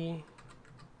key.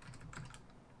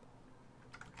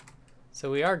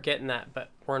 So we are getting that,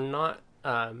 but we're not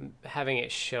having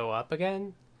it show up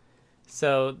again.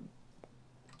 So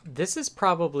this is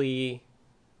probably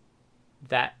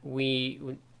that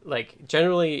we like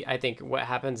generally I think what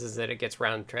happens is that it gets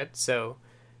round tripped. So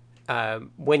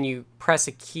when you press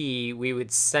a key, we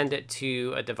would send it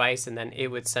to a device and then it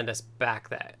would send us back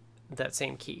that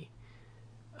same key.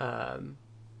 So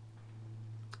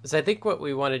I think what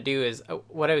we want to do is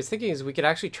what I was thinking is we could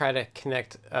actually try to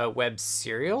connect a web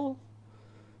serial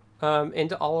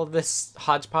into all of this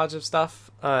hodgepodge of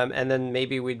stuff, and then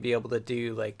maybe we'd be able to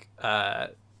do like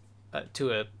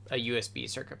to a USB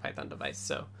CircuitPython device.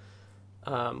 So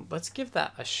let's give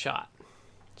that a shot,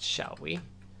 shall we?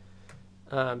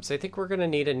 So I think we're gonna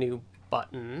need a new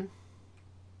button.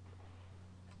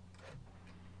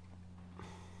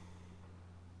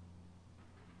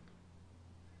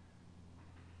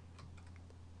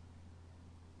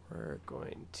 We're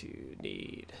going to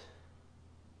need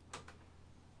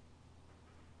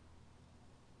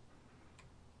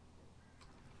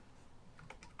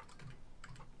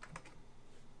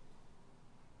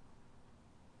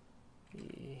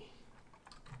the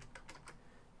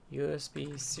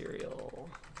USB serial.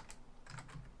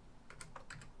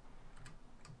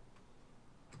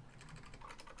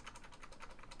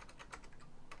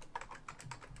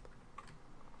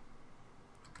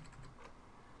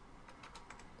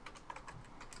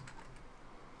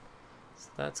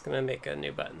 That's going to make a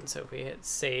new button. So if we hit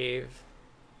save,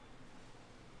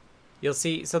 you'll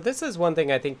see. So this is one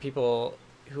thing I think people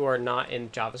who are not in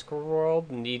JavaScript world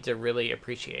need to really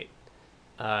appreciate.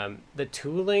 The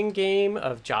tooling game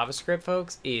of JavaScript,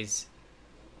 folks, is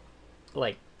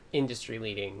like industry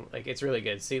leading. Like it's really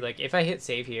good. See, like if I hit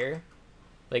save here,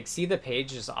 like see the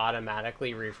page just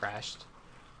automatically refreshed.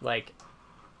 Like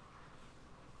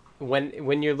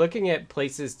when you're looking at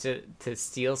places to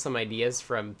steal some ideas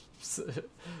for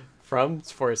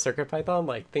CircuitPython,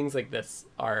 like things like this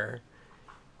are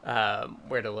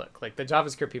where to look. Like the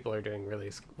JavaScript people are doing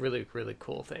really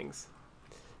cool things.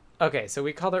 Okay, so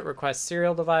we called it request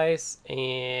serial device,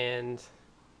 and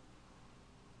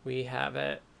we have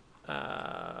it.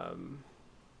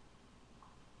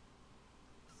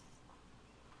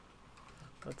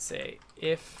 Let's say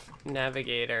if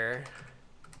navigator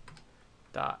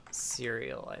dot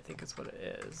serial, I think is what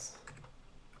it is.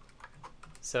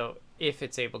 So if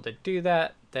it's able to do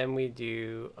that, then we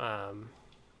do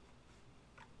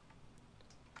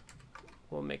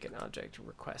we'll make an object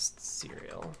request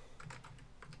serial.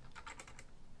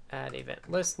 Add event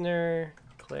listener,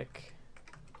 click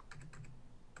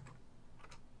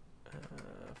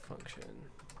function.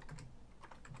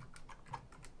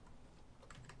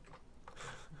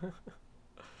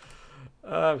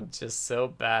 I'm just so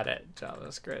bad at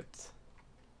JavaScript.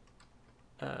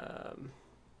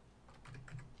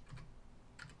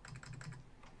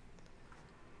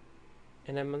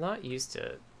 And I'm not used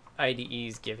to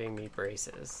IDE's giving me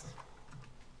braces.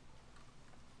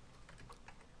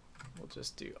 We'll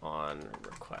just do on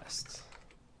request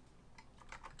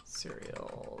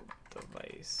serial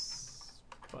device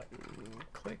button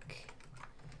click.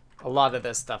 A lot of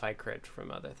this stuff I cribbed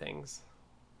from other things.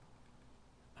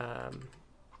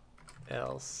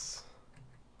 Else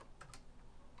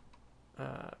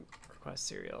request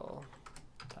serial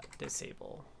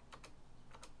disable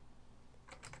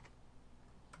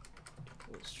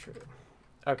equals true.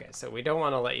 Okay, so we don't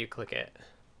want to let you click it.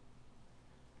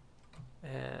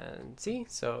 And see,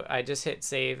 so I just hit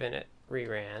save and it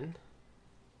reran.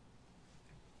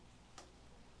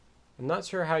 I'm not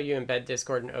sure how you embed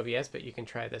Discord in OBS, but you can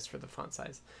try this for the font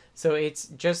size. So it's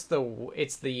just the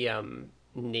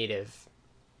native.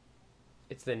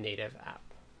 It's the native app.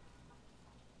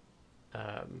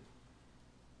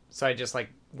 So I just like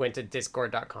went to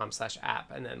discord.com/app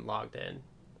and then logged in.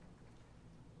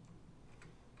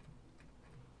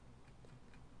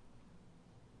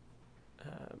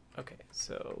 Okay,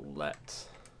 so let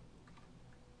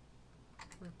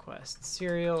request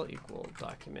serial equal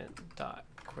document dot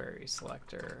query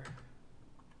selector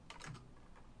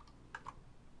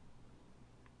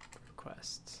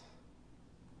request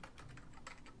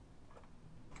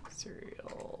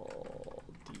serial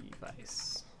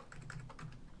device.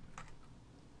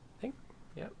 I think,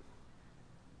 yep.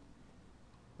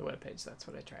 The web page, that's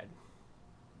what I tried.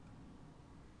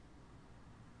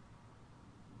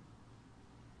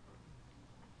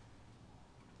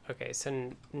 Okay,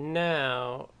 so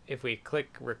now if we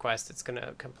click request, it's going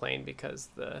to complain because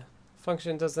the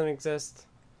function doesn't exist.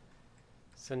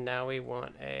 So now we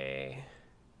want a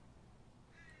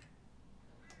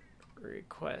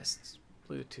request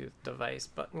Bluetooth device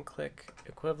button click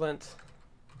equivalent.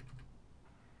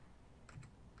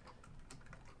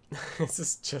 This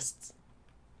is just...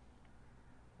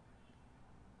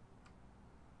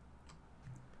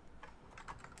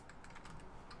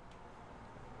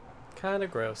 kind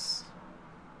of gross.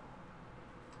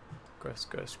 Gross,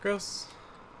 gross, gross.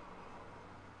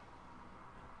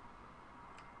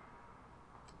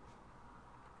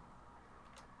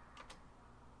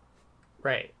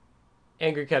 Right.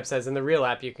 Angry Cup says, in the real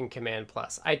app, you can command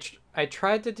plus. I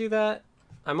tried to do that.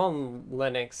 I'm on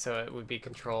Linux, so it would be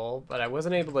control, but I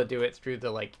wasn't able to do it through the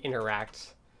like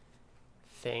interact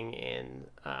thing in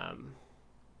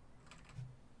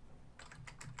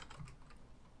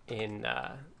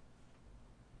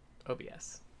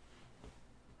OBS.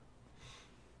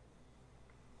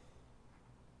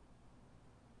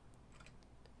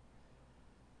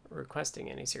 Requesting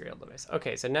any serial device.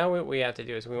 Okay, so now what we have to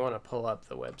do is we want to pull up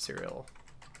the web serial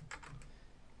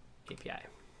API.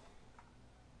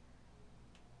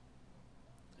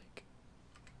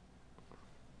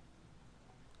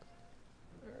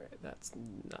 Alright, that's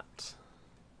not.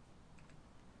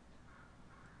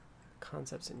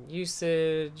 Concepts and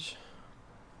usage.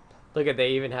 Look at, they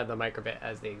even have the microbit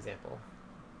as the example.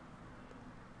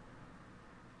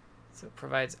 So it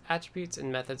provides attributes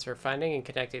and methods for finding and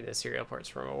connecting the serial ports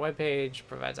from a web page,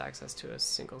 provides access to a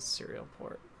single serial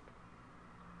port.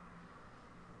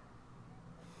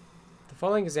 The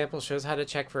following example shows how to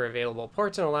check for available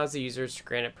ports and allows the users to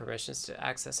grant it permissions to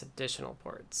access additional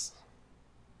ports.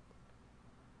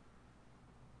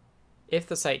 If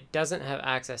the site doesn't have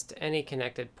access to any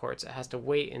connected ports, it has to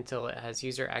wait until it has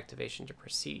user activation to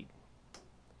proceed.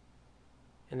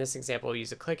 In this example, we'll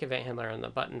use a click event handler on the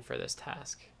button for this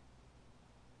task.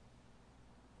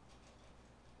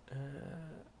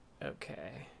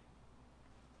 Okay.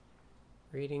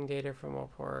 Reading data from a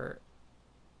port.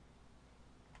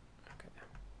 Okay.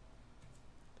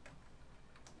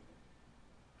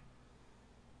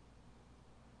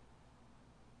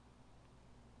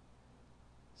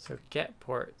 So get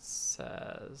port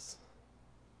says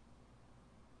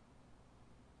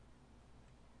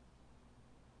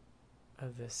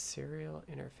of the serial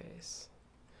interface.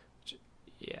 Which,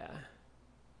 yeah.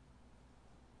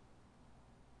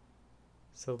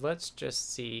 So let's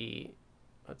just see,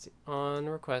 let's see, on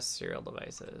request serial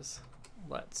devices.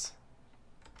 Let's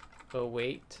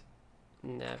await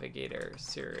navigator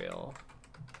serial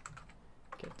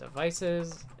get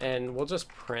devices, and we'll just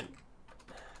print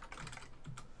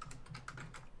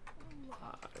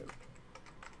live.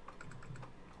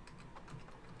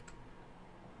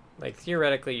 Like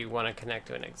theoretically you want to connect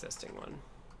to an existing one.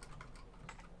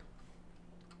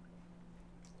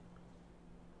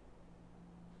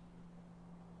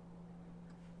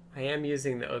 I am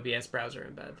using the OBS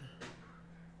browser embed.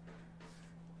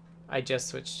 I just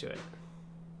switched to it.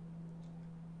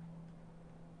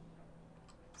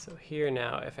 So here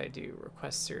now, if I do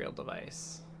request serial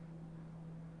device,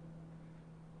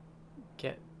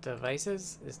 get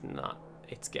Devices is not,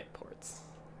 it's get ports.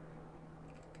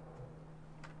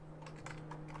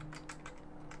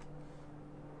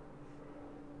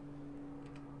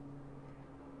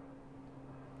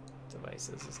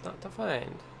 Devices is not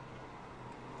defined.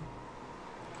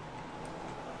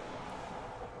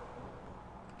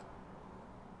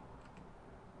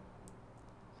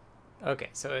 Okay,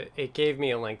 so it gave me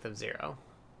a length of 0.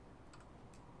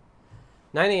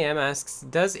 9am asks,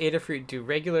 does Adafruit do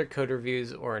regular code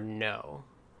reviews or no?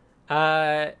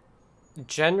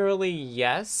 Generally,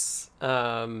 yes.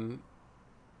 In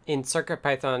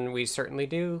CircuitPython, we certainly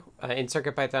do. In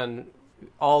CircuitPython,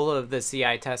 all of the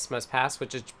CI tests must pass,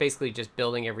 which is basically just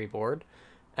building every board.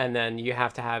 And then you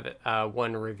have to have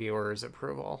one reviewer's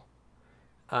approval.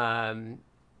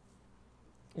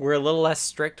 We're a little less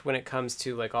strict when it comes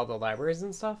to like all the libraries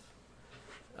and stuff.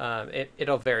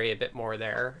 It'll vary a bit more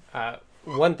there.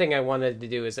 One thing I wanted to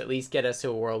do is at least get us to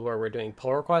a world where we're doing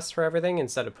pull requests for everything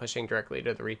instead of pushing directly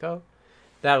to the repo.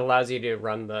 That allows you to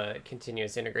run the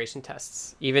continuous integration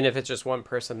tests, even if it's just one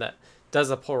person that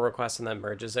does a pull request and then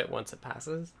merges it once it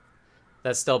passes.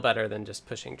 That's still better than just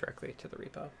pushing directly to the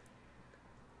repo.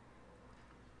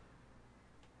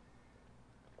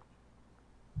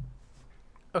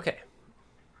 Okay.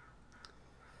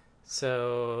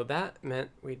 So that meant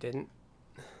we didn't,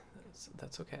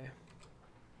 that's okay.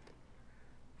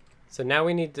 So now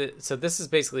we need to, so this is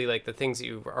basically like the things that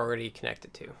you've already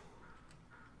connected to.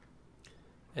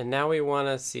 And now we want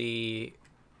to see,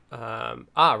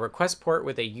 request port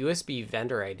with a USB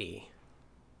vendor ID.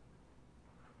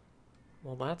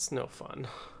 Well, that's no fun.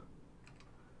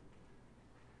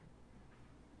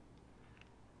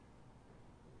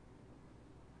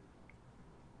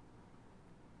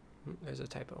 There's a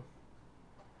typo.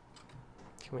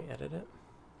 Can we edit it?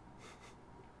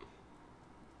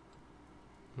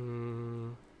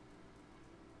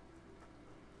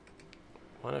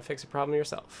 Want to fix a problem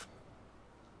yourself?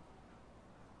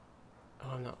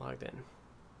 Oh, I'm not logged in.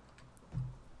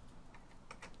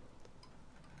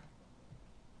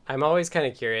 I'm always kind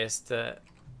of curious to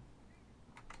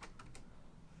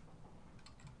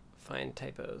find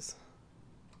typos.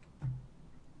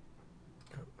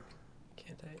 Oh,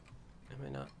 can't I? Am I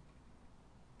not?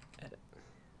 Edit.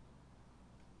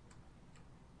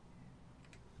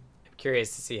 I'm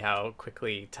curious to see how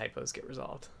quickly typos get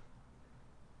resolved.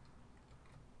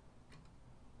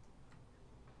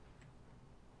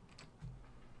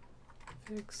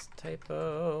 Fix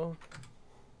typo.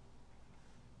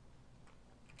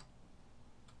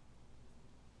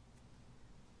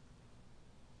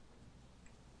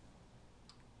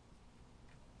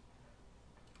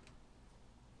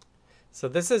 So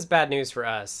this is bad news for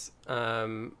us.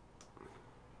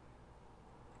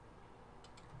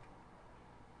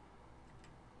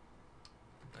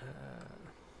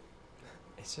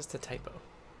 It's just a typo.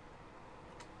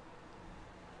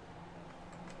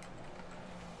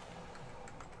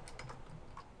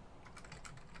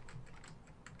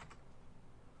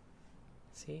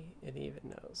 See, it even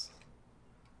knows.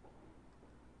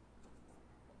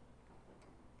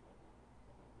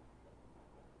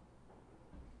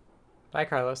 Bye,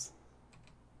 Carlos.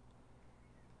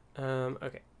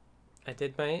 Okay. I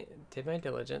did my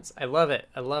diligence. I love it.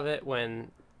 I love it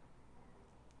when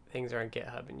things are on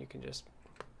GitHub and you can just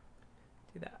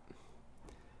do that.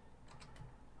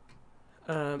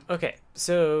 Okay,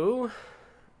 so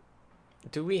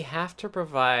do we have to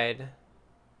provide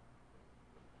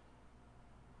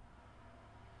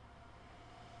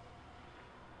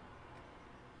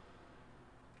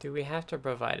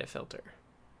a filter?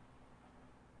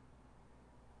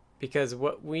 Because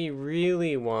what we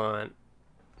really want,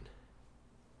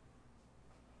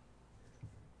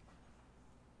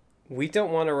 we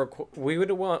don't want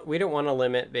to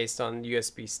limit based on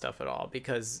USB stuff at all,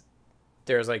 because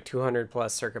there's like 200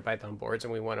 plus CircuitPython boards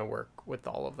and we want to work with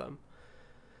all of them.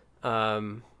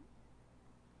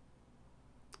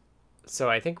 So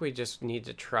I think we just need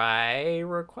to try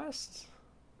requests.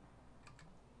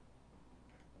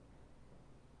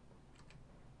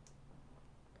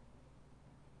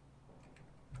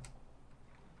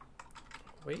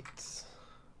 Wait.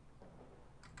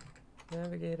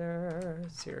 Navigator,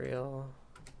 serial,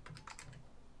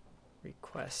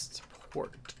 request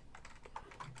port.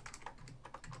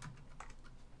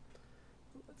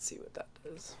 Let's see what that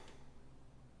does.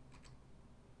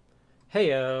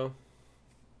 Heyo.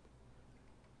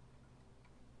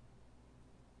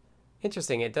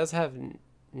 Interesting, it does have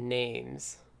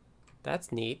names.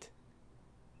 That's neat.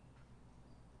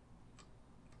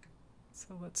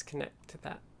 So let's connect to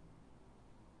that.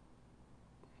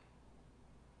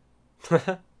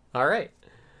 All right.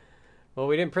 Well,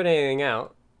 we didn't print anything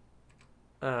out.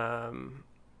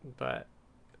 But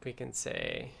we can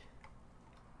say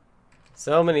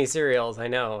so many serials, I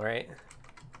know, right?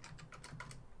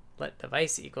 Let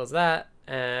device equals that,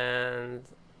 and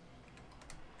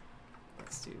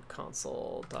let's do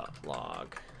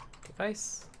console.log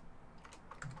device.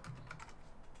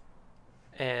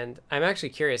 And I'm actually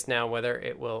curious now whether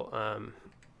it will,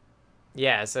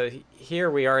 yeah, so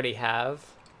here we already have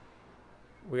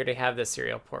the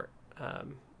serial port,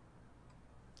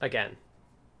 again.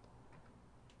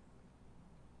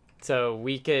 So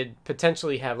we could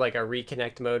potentially have like a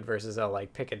reconnect mode versus a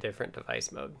like pick a different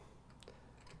device mode.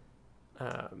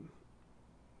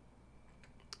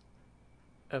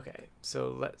 Okay,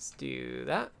 so let's do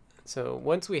that. So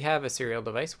once we have a serial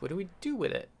device, what do we do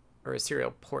with it? Or a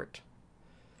serial port?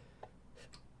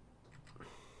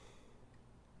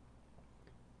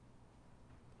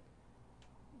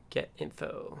 Get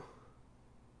info.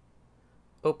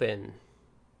 Open.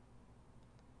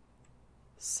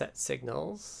 Set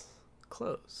signals.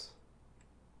 Close.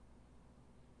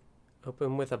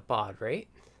 Open with a baud rate.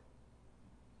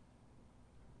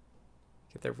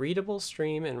 Get the readable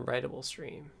stream and writable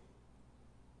stream.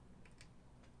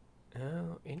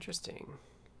 Oh, interesting.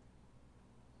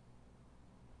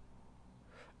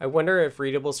 I wonder if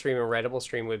readable stream and writable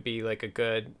stream would be like a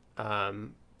good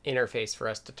interface for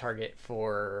us to target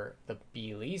for the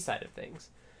BLE side of things,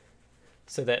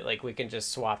 so that like we can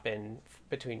just swap in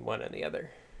between one and the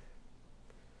other.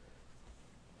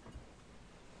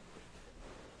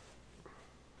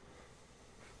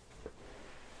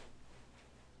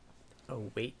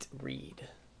 Await read.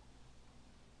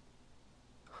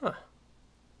 Huh.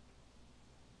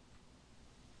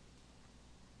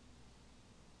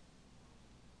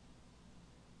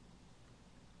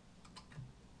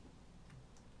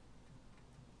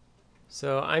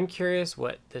 So I'm curious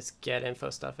what this get info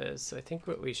stuff is. So I think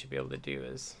what we should be able to do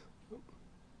is,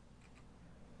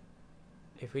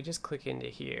 if we just click into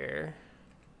here,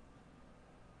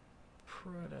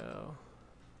 proto,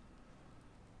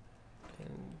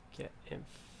 and get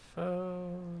info,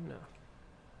 no.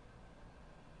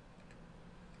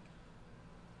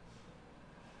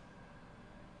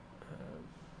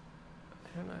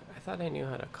 I don't know, I thought I knew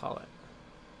how to call it.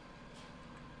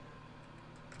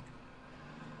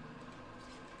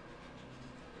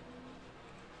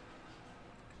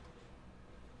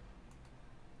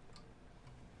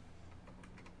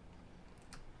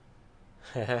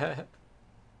 No,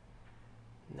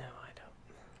 I don't.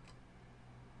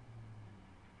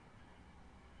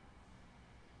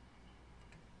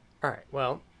 All right,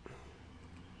 well,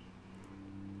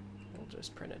 we'll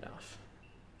just print it off.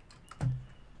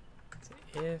 So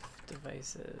if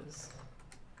devices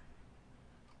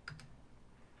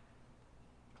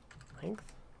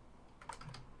length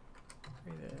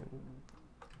greater than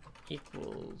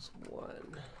equals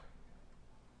 1.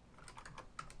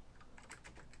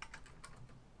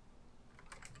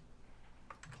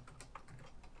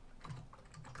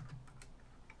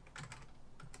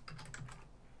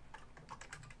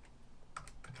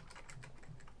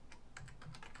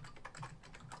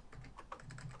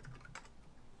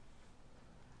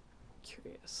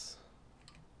 Curious.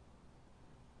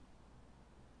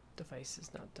 Device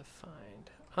is not defined.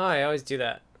 Oh, I always do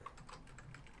that.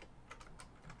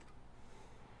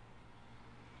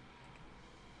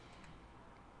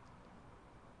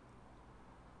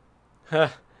 Huh.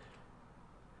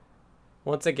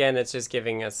 Once again, it's just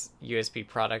giving us USB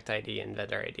product ID and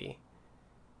vendor ID,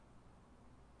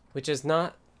 which is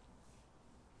not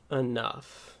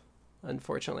enough,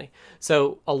 unfortunately.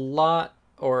 So a lot,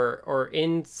 or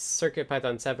in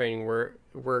CircuitPython 7,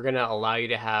 we're gonna allow you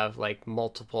to have like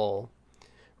multiple.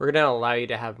 We're gonna allow you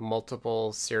to have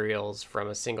multiple serials from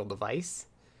a single device.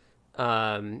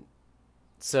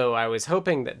 So I was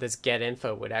hoping that this get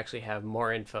info would actually have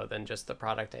more info than just the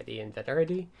product ID and vendor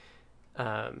ID,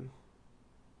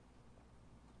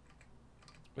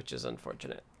 which is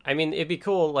unfortunate. I mean, it'd be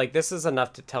cool. Like, this is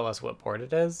enough to tell us what board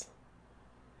it is,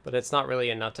 but it's not really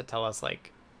enough to tell us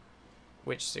like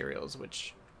which serials,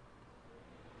 which.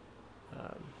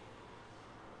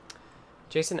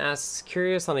 Jason asks,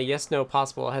 curious on a yes/no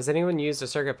possible. Has anyone used a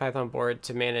CircuitPython board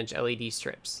to manage LED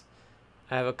strips?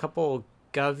 I have a couple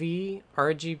Govee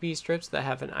RGB strips that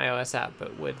have an iOS app,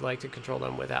 but would like to control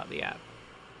them without the app.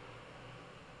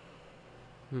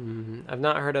 I've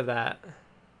not heard of that.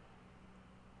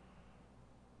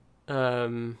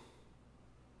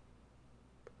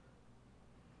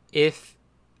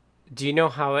 Do you know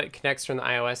how it connects from the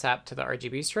iOS app to the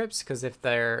RGB strips? Because if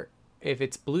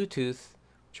it's Bluetooth,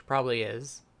 which it probably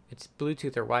is, it's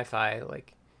Bluetooth or Wi-Fi,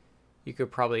 like you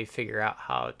could probably figure out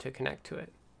how to connect to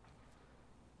it.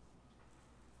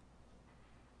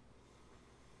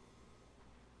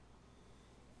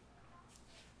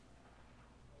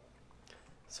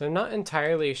 So I'm not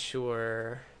entirely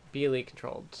sure. BLE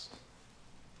controlled.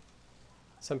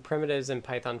 Some primitives in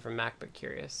Python from Mac, but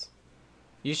curious.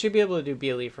 You should be able to do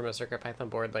BLE from a CircuitPython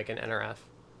board like an NRF.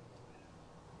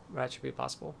 That should be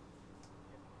possible.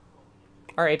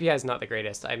 Our API is not the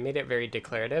greatest. I made it very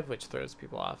declarative, which throws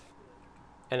people off.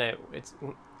 And I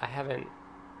haven't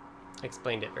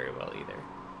explained it very well either.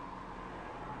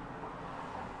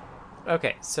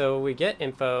 Okay, so we get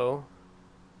info.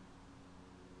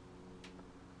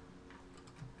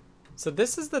 So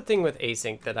this is the thing with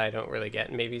async that I don't really get,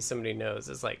 and maybe somebody knows,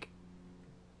 is like,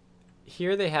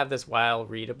 here they have this while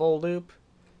readable loop.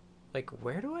 Like,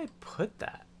 where do I put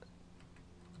that?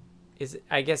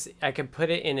 I guess I could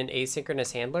put it in an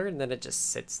asynchronous handler and then it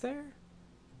just sits there?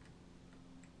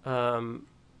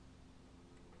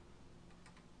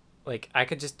 Like, I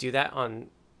could just do that on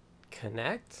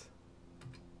connect?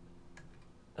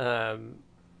 Like,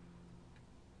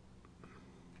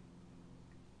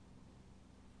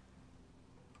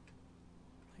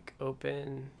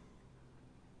 open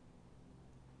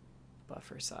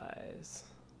buffer size.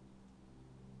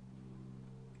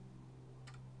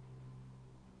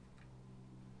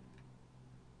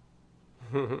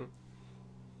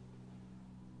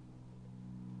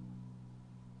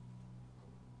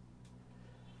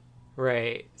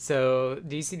 Right. So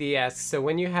DCD asks, so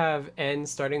when you have N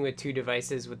starting with two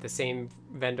devices with the same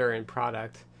vendor and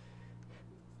product,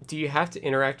 do you have to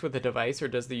interact with the device or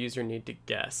does the user need to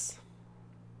guess?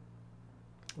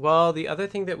 Well, the other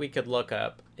thing that we could look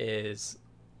up is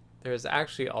there's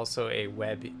actually also a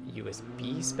web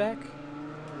USB spec,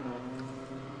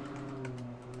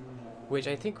 which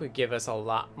I think would give us a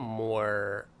lot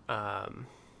more,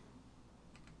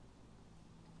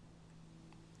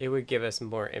 it would give us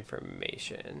more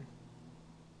information.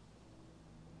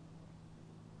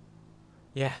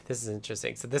 Yeah, this is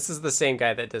interesting. So this is the same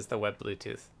guy that does the web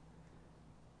Bluetooth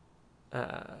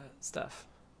stuff.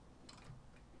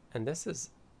 And this is,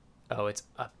 oh, it's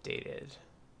updated.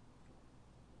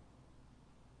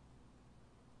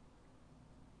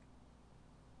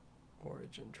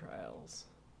 Origin trials.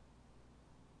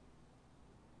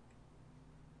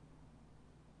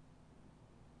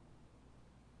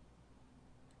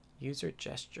 User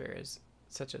gestures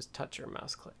such as touch or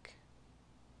mouse click.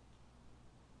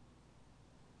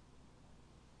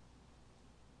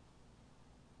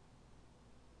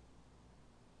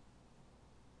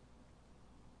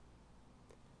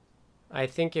 I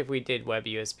think if we did web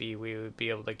USB, we would be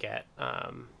able to get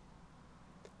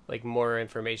like more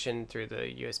information through the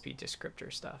USB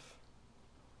descriptor stuff.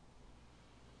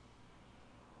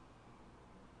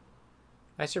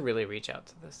 I should really reach out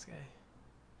to this guy.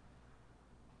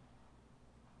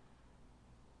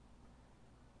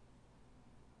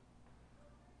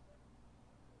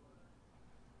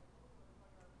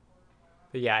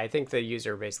 But yeah, I think the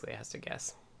user basically has to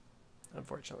guess,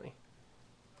 unfortunately.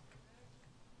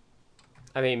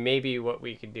 I mean, maybe what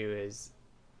we could do is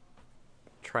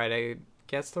try to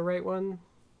guess the right one.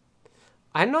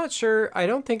 I'm not sure. I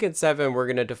don't think in 7 we're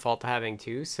going to default to having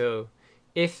 2. So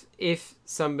if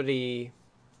somebody,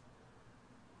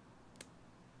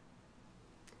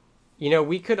 you know,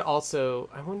 we could also,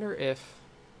 I wonder if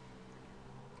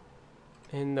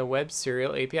in the web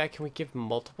serial API, can we give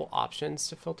multiple options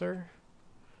to filter?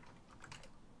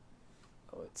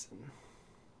 Oh, it's in,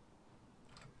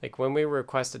 like when we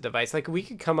request a device, like we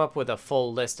could come up with a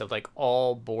full list of like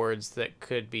all boards that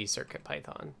could be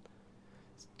CircuitPython.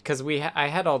 Because I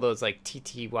had all those like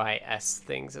TTYS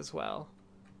things as well.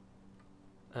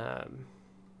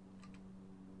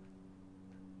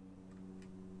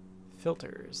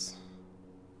 Filters.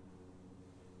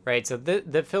 Right, so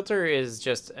the filter is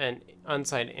just an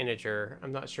unsigned integer.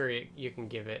 I'm not sure you can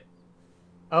give it.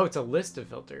 Oh, it's a list of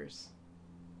filters.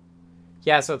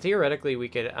 Yeah, so theoretically we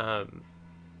could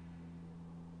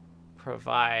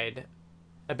provide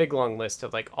a big long list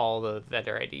of like all the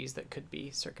vendor IDs that could be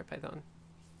CircuitPython.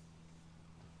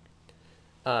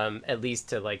 At least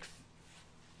to like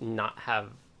not have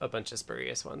a bunch of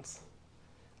spurious ones.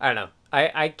 I don't know.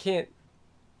 I can't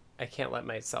let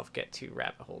myself get too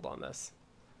rabbit holed on this.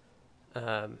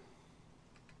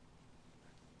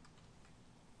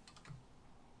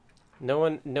 No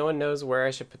one knows where I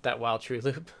should put that while true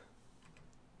loop.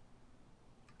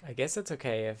 I guess it's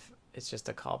okay if it's just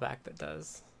a callback that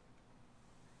does.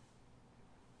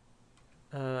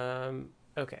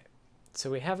 Okay, so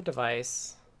we have a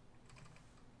device.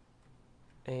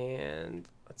 And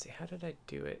let's see, how did I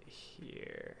do it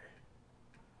here?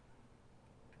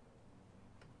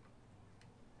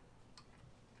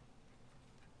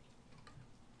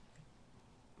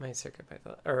 My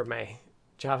CircuitPython, or my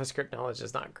JavaScript knowledge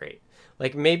is not great.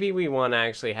 Like maybe we want to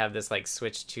actually have this like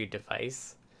switch to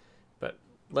device, but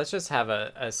let's just have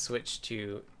a switch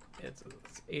to it's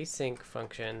async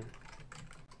function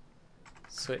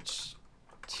switch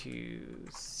to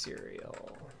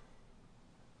serial.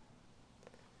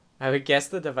 I would guess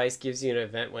the device gives you an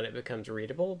event when it becomes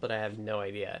readable, but I have no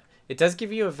idea. It does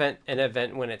give you an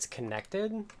event when it's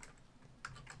connected.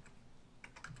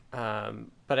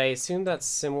 But I assume that's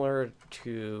similar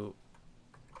to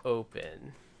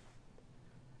open.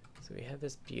 So we have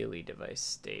this BLE device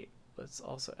state. Let's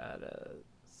also add a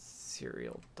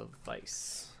serial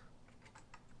device.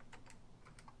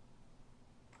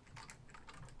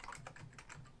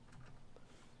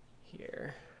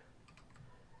 Here.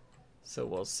 So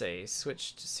we'll say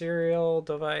switch to serial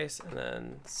device and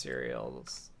then serial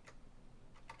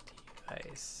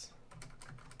device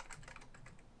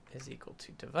is equal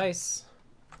to device,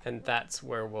 and that's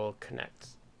where we'll connect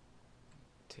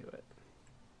to it.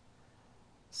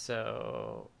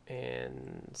 So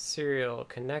in serial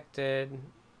connected,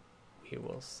 we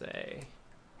will say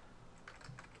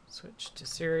switch to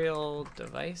serial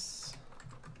device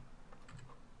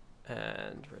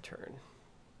and return.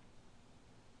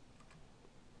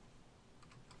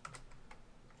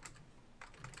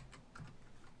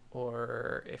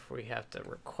 Or if we have to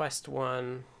request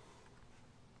one,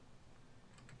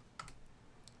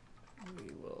 we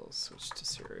will switch to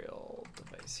serial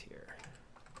device here.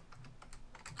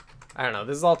 I don't know.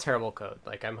 This is all terrible code.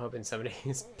 Like, I'm hoping somebody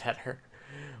who's better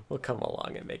will come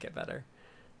along and make it better.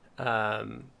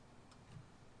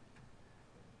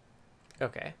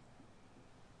 Okay.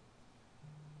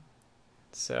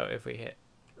 So if we hit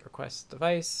request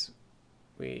device,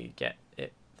 we get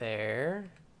it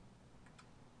there.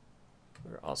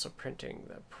 We're also printing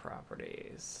the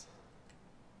properties.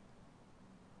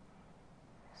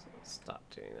 So let's stop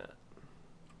doing that.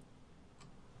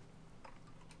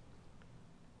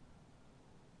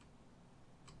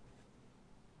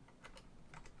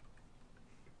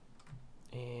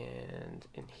 And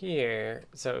in here,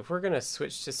 so if we're going to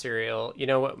switch to serial, you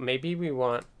know what, maybe we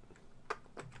want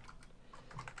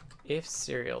if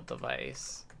serial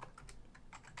device.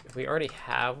 If we already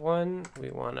have one, we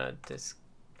want to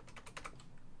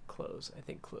close. I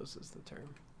think close is the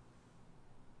term.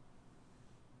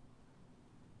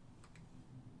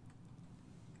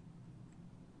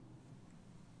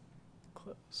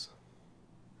 Close.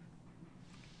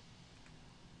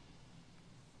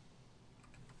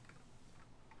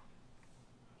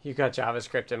 You got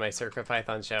JavaScript in my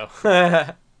CircuitPython show.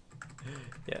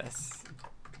 Yes.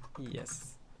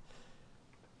 Yes.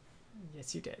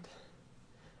 Yes, you did.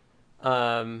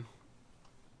 All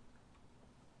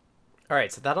right,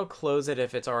 so that'll close it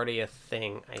if it's already a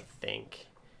thing, I think.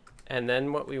 And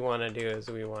then what we want to do is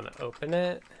we want to open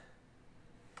it.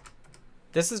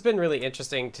 This has been really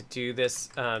interesting to do this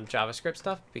JavaScript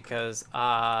stuff because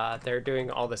they're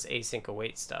doing all this async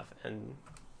await stuff. And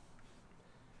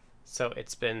so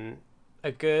it's been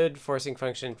a good forcing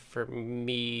function for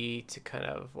me to kind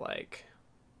of like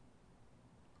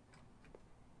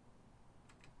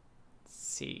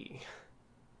see.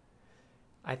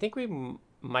 I think we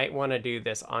might want to do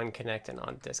this on connect and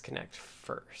on disconnect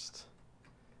first.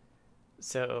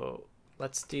 So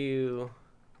let's do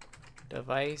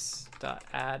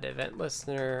device.add event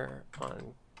listener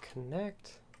on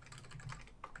connect.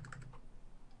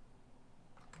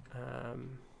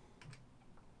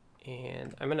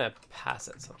 And I'm gonna pass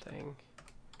it something.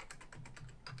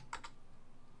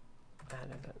 Add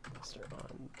event listener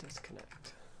on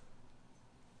disconnect.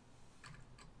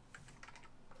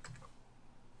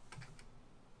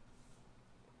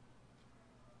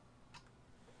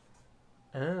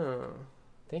 Oh,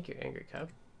 thank you, Angry Cub.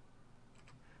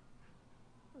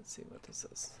 Let's see what this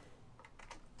is.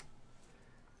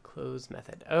 Close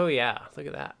method. Oh yeah, look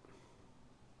at that.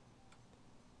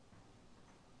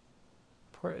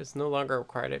 Port is no longer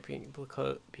required to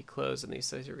be closed and the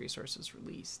associated resources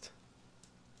released.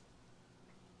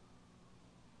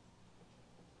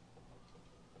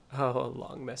 Oh, a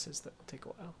long message that will take a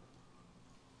while.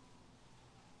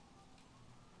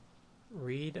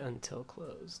 Read until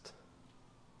closed.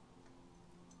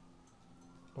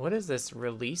 What is this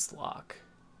release lock?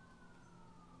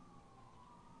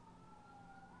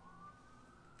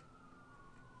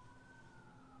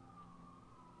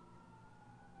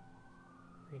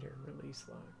 Reader release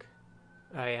lock.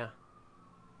 Oh yeah.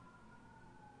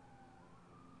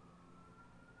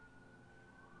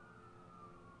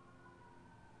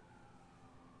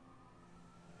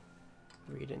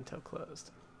 Read until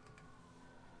closed.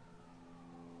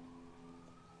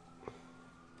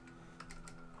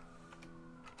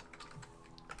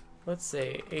 let's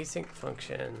say async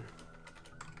function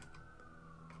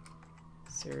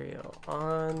serial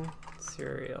on,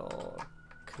 serial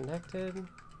connected.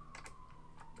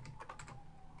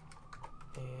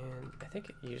 And I think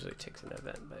it usually takes an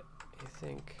event, but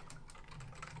async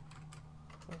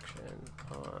function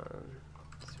on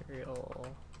serial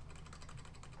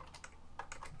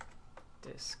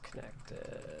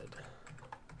disconnected.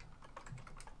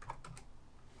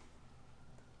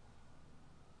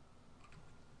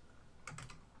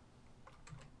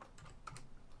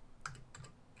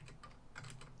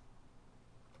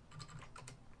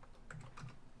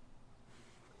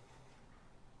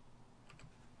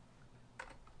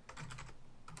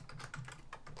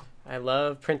 I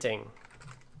love printing.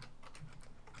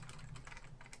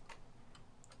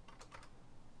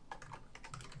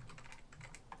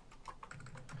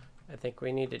 I think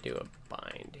we need to do a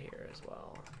bind here as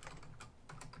well.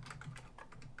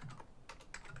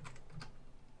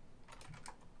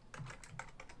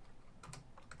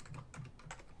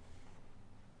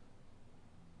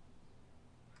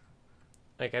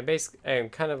 Like I'm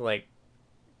kind of like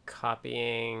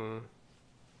copying.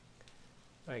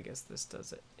 I guess this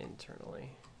does it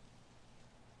internally.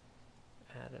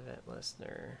 Add event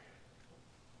listener.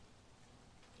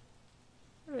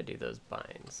 How do I do those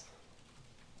binds?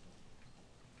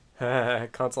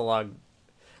 Console log.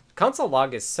 Console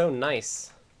log is so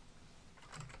nice.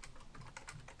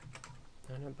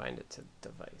 I'm gonna bind it to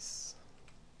device.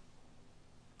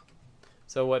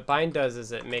 So what bind does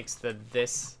is it makes the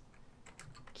this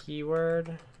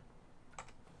keyword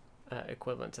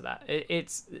equivalent to that.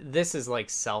 This is like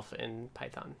self in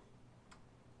Python.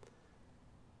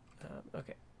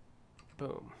 Okay,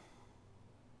 boom.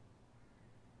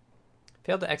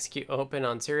 Failed to execute open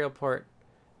on serial port.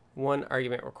 1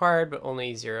 argument required, but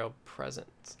only 0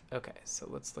 present. Okay, so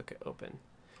let's look at open.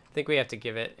 I think we have to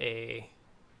give it a...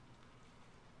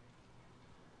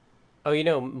 Oh, you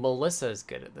know, Melissa is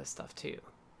good at this stuff too.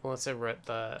 Melissa wrote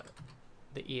the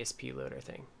ESP loader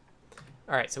thing.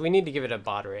 All right, so we need to give it a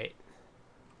baud rate.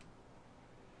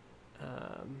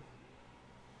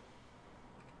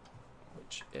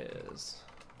 Which is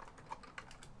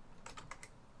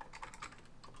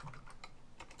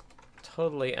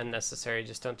totally unnecessary.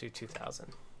 Just don't do 2000.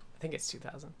 I think it's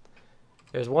 2000.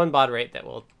 There's one baud rate that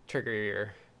will trigger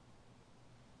your...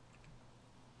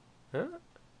 Huh?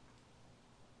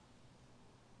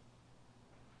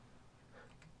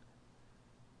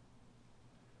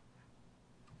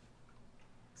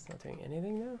 It's not doing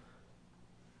anything now?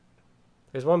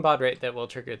 There's one baud rate that will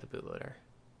trigger the bootloader.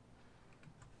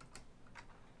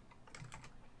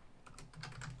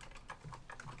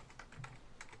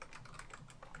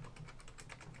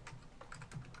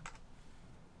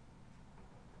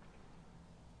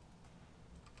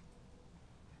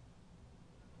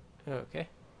 Okay.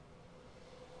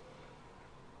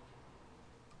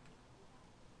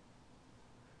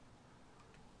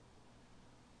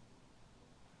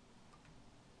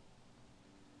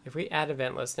 If we add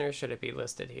event listener, should it be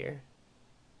listed here?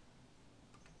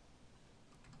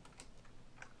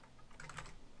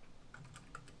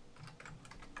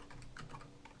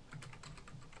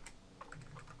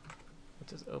 What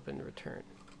does open return?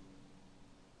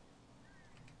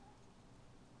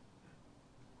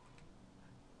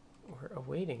 We're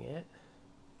awaiting it.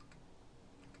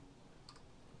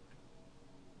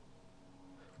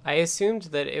 I assumed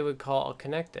that it would call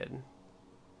connected.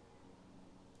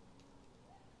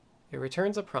 It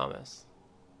returns a promise.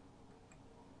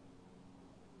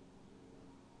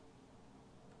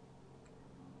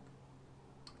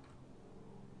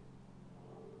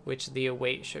 Which the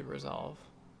await should resolve.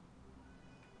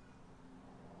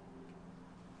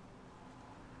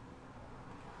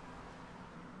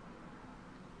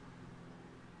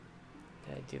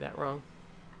 Did I do that wrong?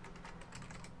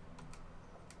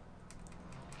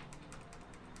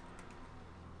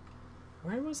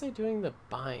 Where was I doing the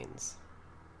binds?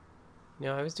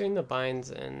 No, I was doing the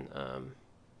binds in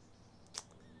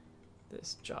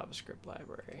this JavaScript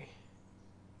library.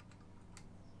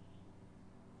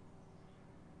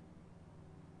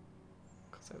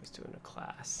 Because I was doing a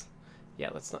class. Yeah,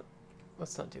 let's not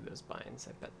do those binds.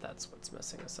 I bet that's what's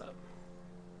messing us up.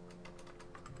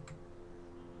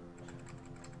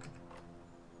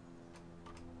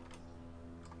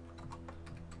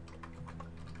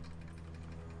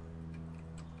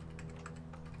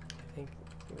 I think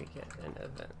we get an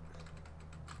event.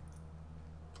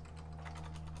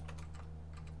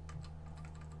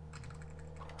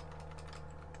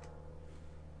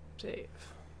 Save.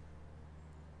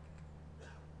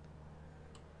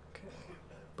 Okay,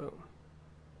 boom.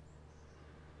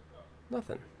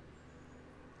 Nothing.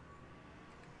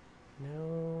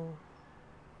 No.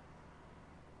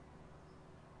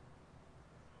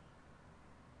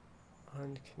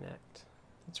 and connect.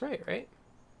 That's right, right?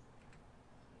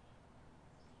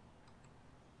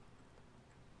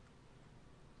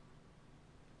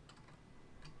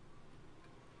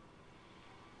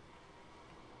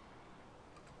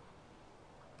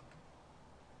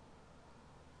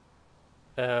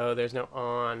 Oh, there's no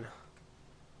on.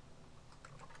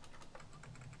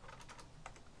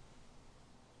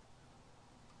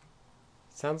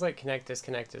 Sounds like connect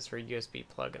disconnect is for USB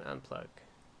plug and unplug.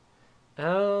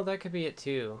 Oh, that could be it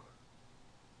too.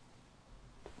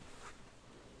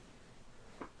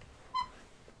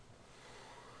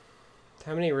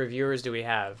 How many reviewers do we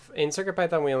have? In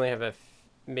CircuitPython, we only have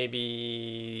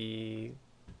maybe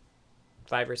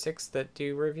 5 or 6 that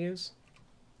do reviews.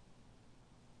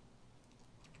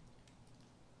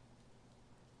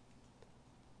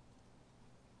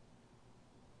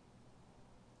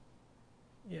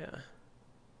 Yeah.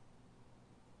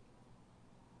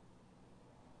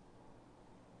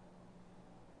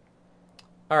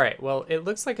 All right, well, it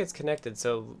looks like it's connected,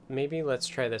 so maybe let's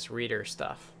try this reader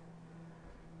stuff.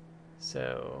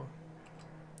 So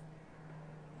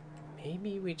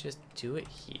maybe we just do it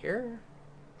here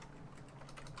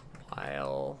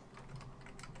while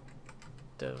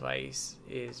device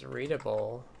is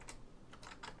readable.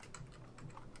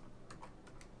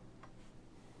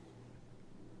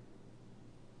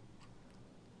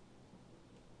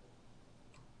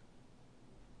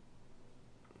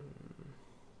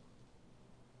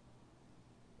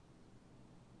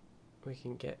 We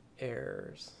can get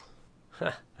errors.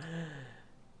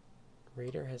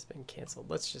 Reader has been canceled.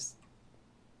 Let's just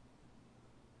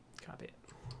copy it.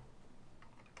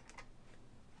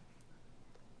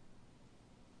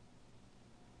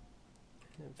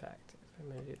 In fact, if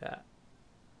I'm going to do that,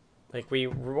 like we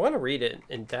want to read it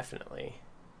indefinitely.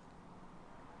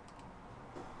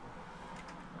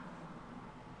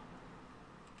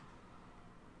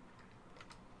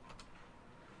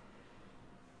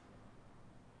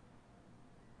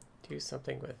 Do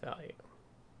something with value.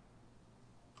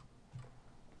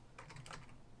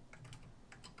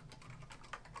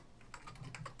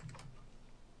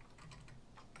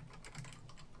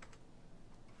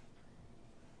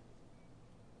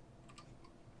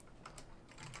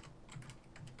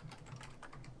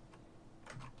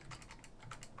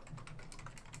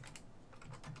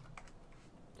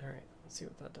 All right, let's see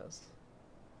what that does.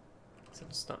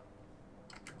 Except it's not,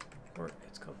 or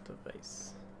it's called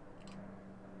device.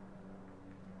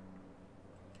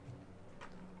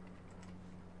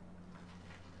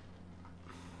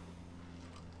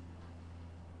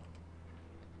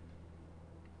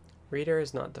 Reader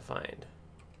is not defined.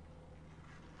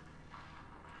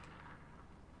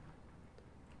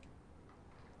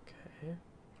 Okay.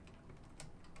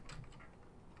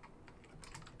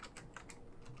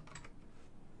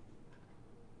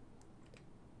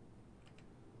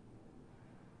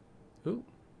 Ooh.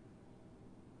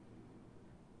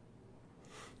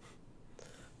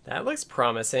 That looks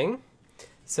promising.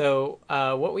 So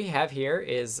what we have here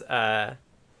is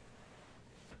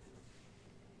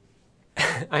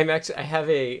I have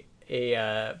a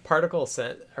particle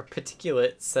or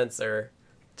particulate sensor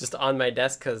just on my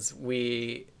desk because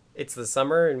it's the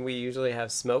summer and we usually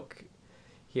have smoke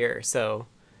here. So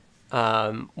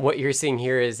what you're seeing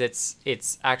here is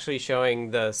it's actually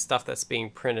showing the stuff that's being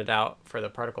printed out for the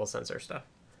particle sensor stuff.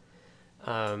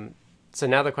 So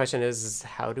now the question is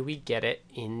how do we get it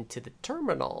into the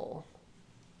terminal?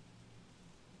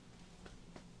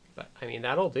 But I mean,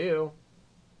 that'll do.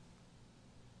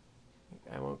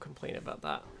 I won't complain about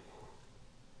that.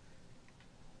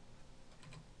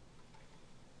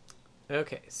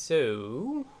 Okay,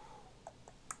 so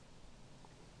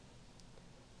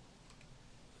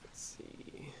let's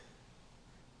see.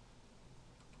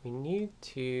 We need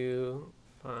to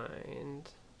find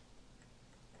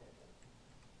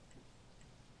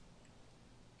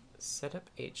setup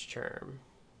hterm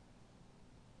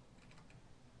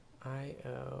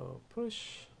IO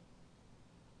push.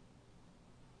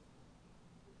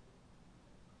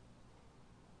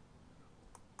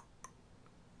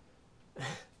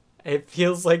 It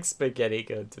feels like spaghetti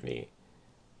code to me.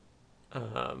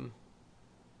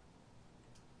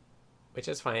 Which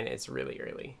is fine, it's really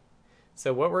early.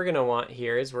 So what we're gonna want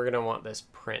here is we're gonna want this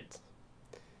print.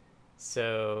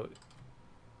 So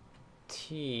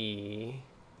T,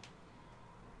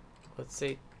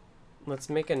 let's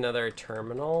make another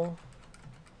terminal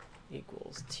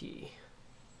equals T.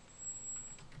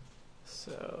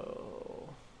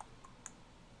 So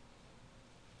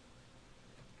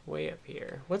way up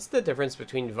here. What's the difference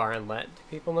between var and let? Do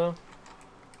people know?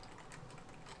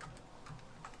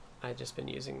 I've just been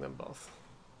using them both.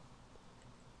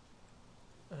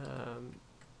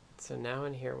 So now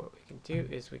in here, what we can do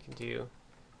is we can do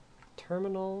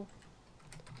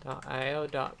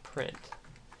terminal.io.print.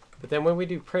 But then when we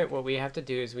do print, what we have to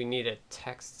do is we need a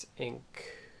text encoder,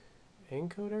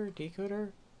 decoder?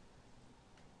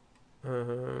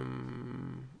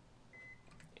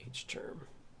 H-term.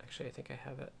 Actually, I think I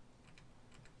have it.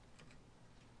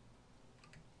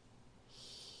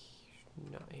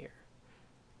 Not here.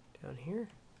 Down here.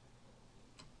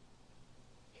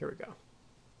 Here we go.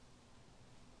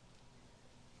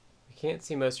 We can't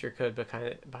see most of your code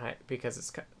because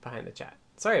it's behind the chat.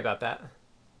 Sorry about that.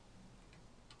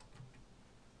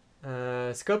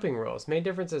 Scoping rules. Main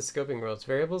difference is scoping rules.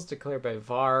 Variables declared by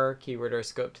var keyword are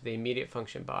scoped to the immediate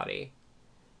function body,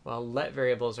 while let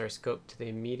variables are scoped to the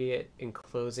immediate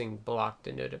enclosing block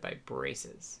denoted by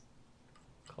braces,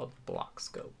 called block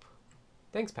scope.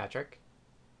 Thanks, Patrick.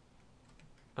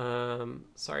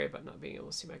 Sorry about not being able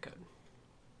to see my code.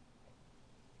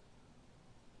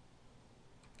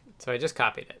 So I just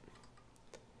copied it.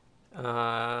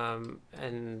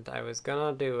 And I was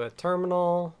gonna do a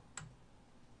terminal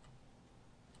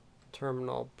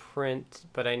print,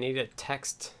 but I need a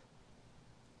text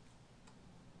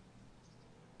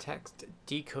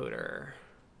decoder.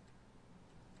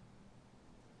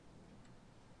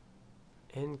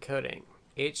 Encoding.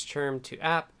 H-term to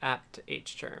app, app to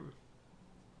H-term.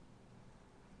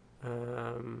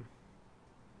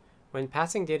 When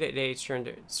passing data to H-term,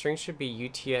 string should be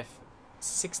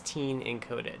UTF-16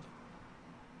 encoded.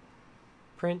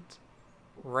 Print,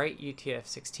 write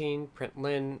UTF-16, print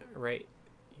lin, write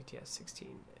UTF-16,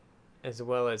 as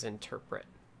well as interpret.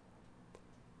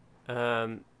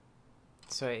 So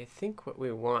I think what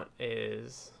we want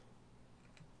is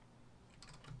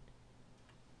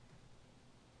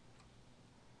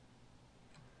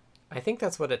I think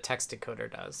that's what a text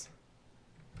decoder does.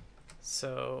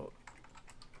 So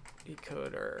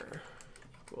decoder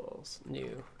equals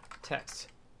new text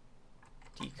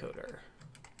decoder.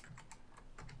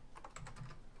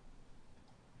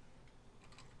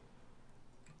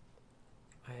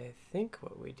 I think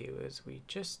what we do is we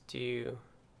just do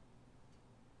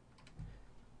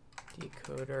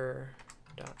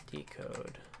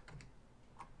decoder.decode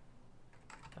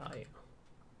value.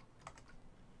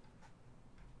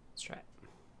 Let's try it.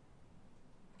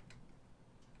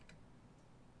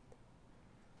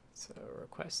 So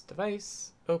request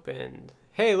device opened.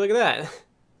 Hey, look at that.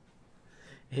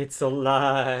 It's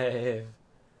alive.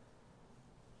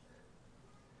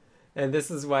 And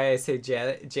this is why I say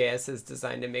JS is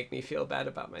designed to make me feel bad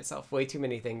about myself. Way too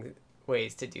many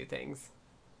ways to do things.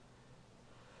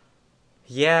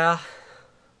 Yeah.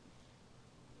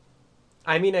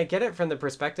 I mean, I get it from the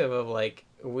perspective of like,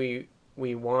 we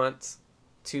want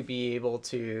to be able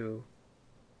to,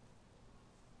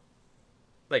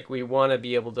 like, we want to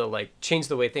be able to like change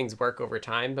the way things work over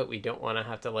time, but we don't want to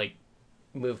have to like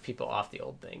move people off the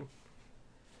old thing.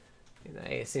 And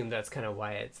I assume that's kind of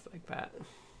why it's like that.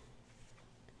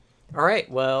 All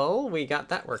right, well, we got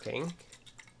that working.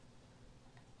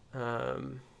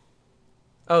 Oh,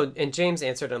 and James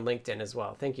answered on LinkedIn as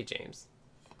well. Thank you, James.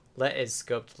 Let is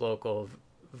scoped local,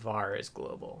 var is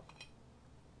global.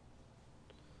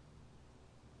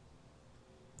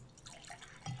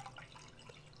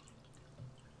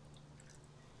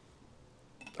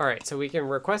 All right, so we can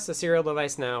request a serial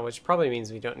device now, which probably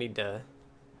means we don't need to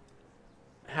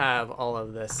have all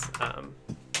of this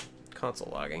console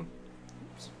logging.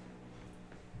 Oops.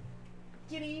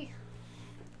 Kitty.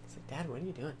 It's like, Dad, what are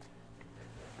you doing?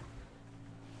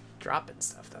 Dropping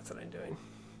stuff. That's what I'm doing.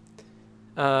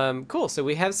 Cool. So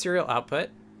we have serial output,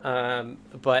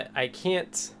 but I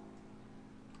can't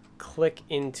click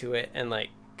into it and like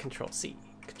Control C,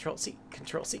 Control C,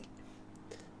 Control C.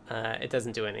 It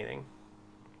doesn't do anything.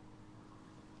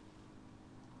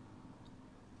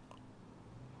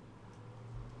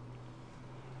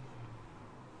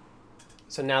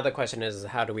 So now the question is,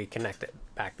 how do we connect it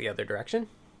back the other direction?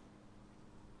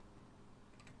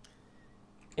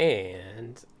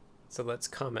 And so let's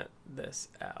comment this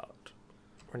out.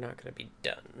 We're not going to be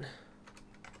done.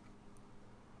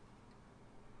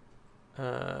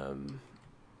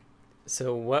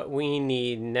 So what we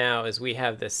need now is we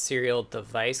have this serial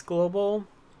device global.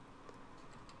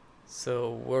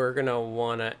 So we're going to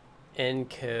want to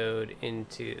encode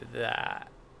into that.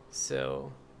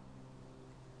 So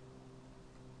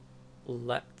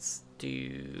let's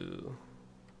do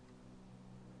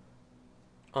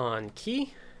on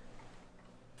key.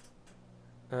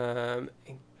 And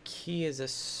key is a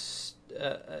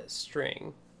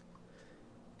string.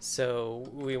 So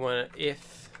we want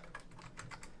if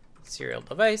serial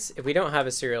device. If we don't have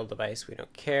a serial device, we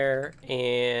don't care.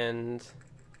 And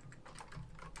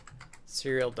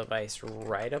serial device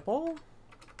writable.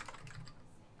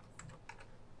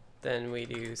 Then we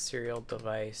do serial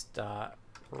device dot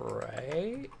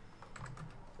write.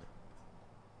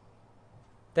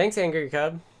 Thanks, Angry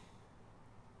Cub.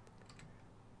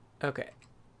 Okay.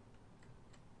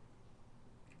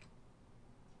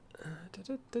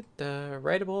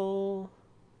 Writable.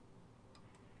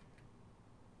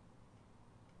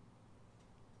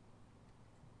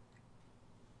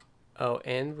 Oh,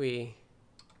 and we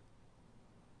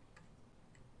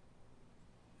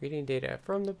reading data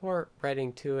from the port,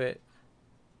 writing to it.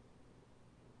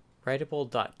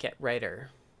 Writable.getWriter.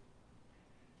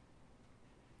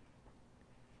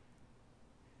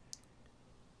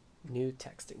 New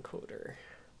text encoder.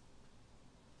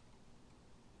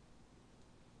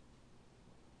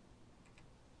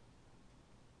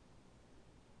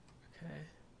 Okay.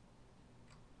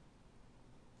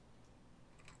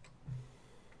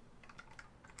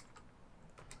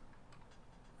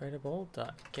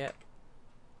 Writable.get.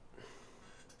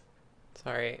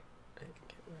 Sorry. GetWriter.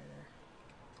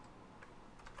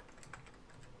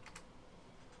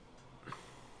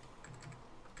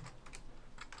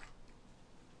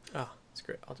 Oh,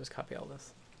 screw it. I'll just copy all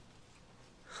this.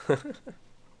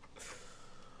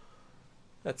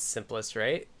 That's simplest,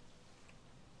 right?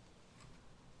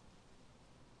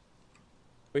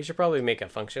 We should probably make a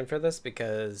function for this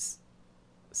because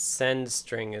send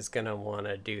string is going to want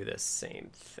to do the same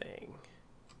thing.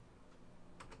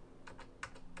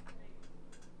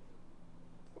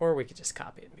 Or we could just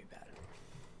copy it and be bad.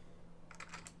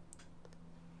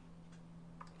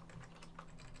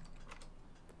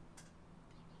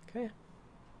 Okay.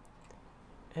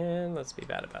 And let's be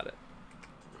bad about it.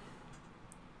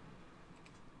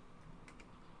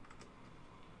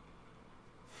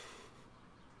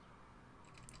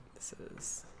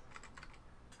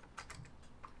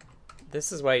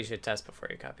 This is why you should test before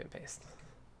you copy and paste.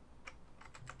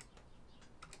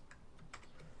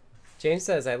 James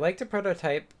says, I like to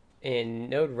prototype in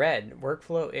Node-RED,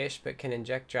 workflow-ish, but can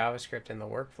inject JavaScript in the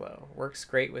workflow. Works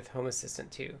great with Home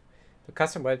Assistant too. The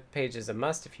custom web page is a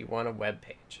must if you want a web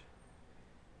page.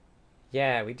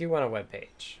 Yeah, we do want a web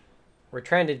page. We're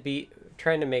trying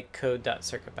to make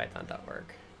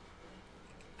code.circuitpython.org.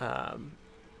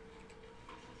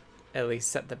 At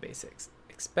least set the basics.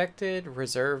 Expected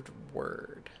reserved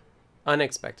word.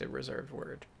 Unexpected reserved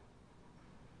word.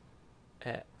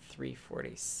 At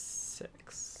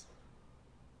 346.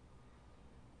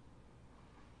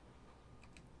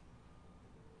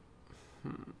 I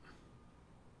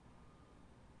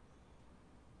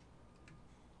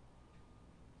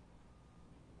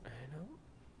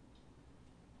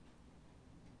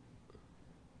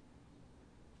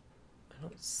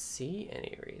don't see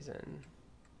any reason.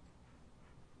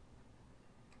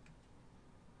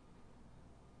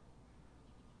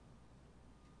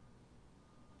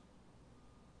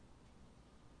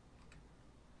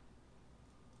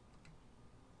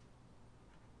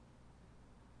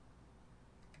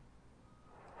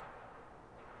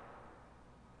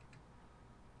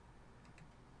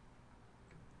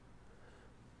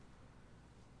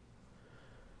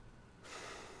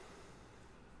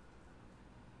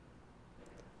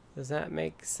 Does that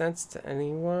make sense to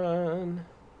anyone?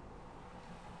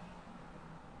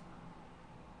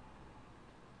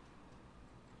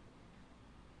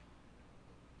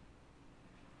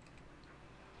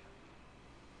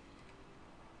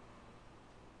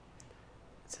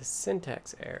 It's a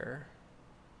syntax error.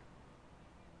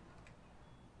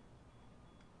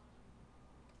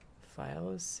 File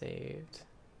is saved.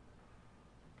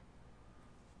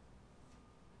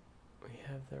 We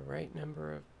have the right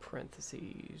number of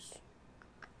parentheses.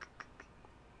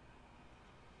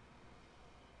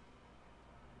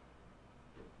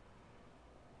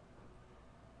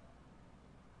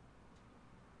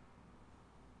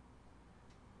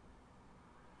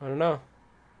 I don't know.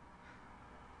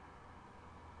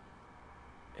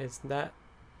 Is that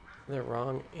the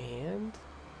wrong and?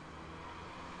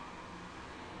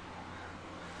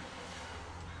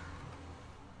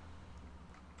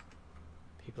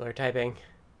 People are typing.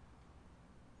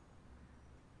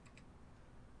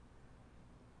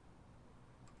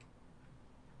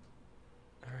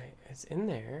 All right, it's in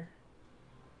there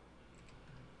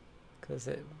because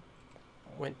it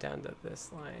went down to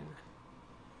this line.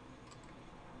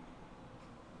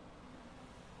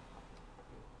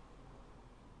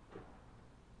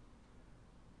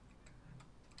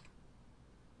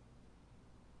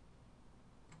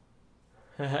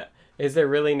 Is there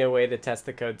really no way to test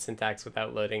the code syntax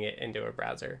without loading it into a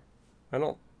browser? I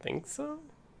don't think so.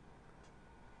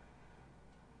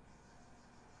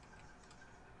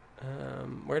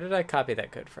 Where did I copy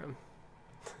that code from?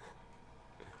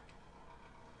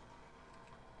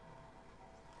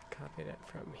 copied it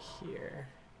from here.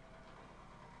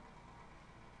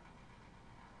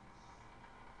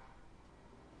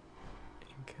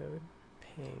 Encode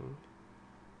ping.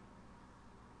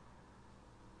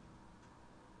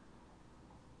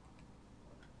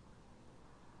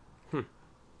 Hmm.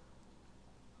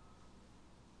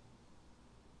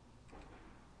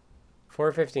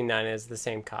 459 is the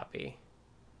same copy.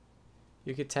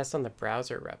 You could test on the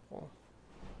browser REPL.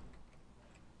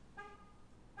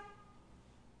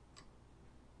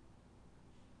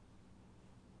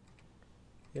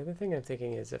 The other thing I'm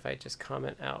thinking is if I just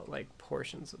comment out like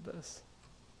portions of this.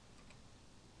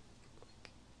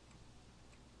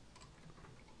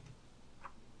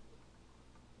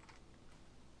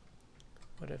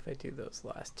 What if I do those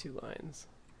last two lines?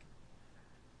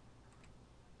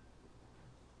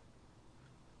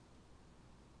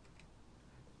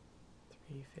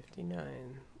 $3.59.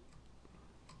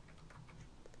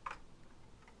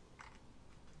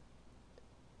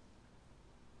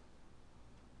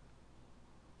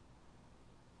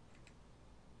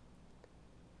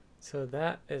 So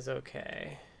that is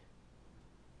okay.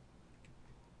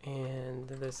 And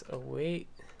this await.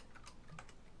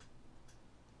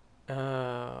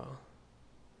 Oh.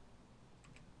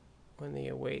 When the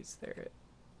awaits there,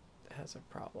 it has a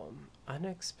problem.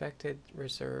 Unexpected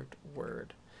reserved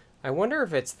word. I wonder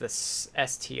if it's the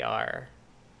str.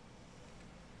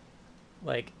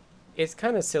 Like, it's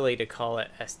kind of silly to call it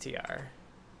str.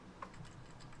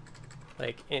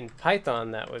 Like, in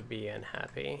Python, that would be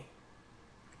unhappy.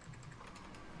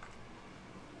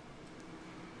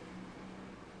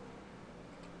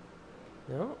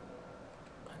 No?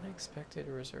 Unexpected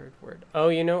reserved word. Oh,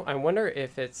 you know, I wonder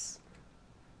if it's...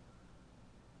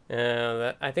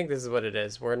 I think this is what it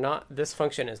is. We're not... This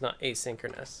function is not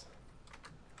asynchronous.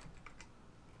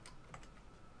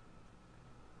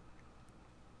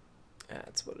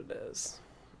 That's what it is.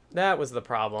 That was the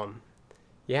problem.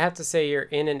 You have to say you're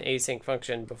in an async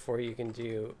function before you can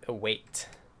do await.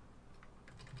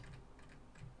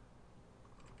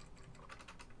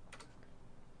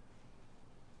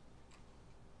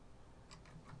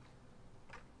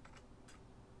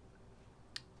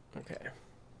 Okay.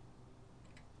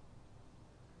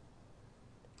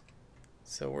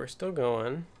 So we're still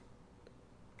going.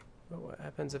 But what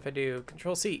happens if I do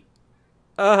Control-C?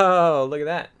 Oh, look at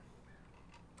that.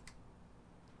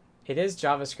 It is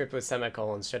JavaScript with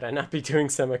semicolons. Should I not be doing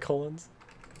semicolons?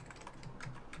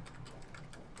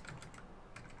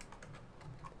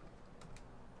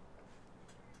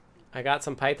 I got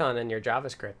some Python in your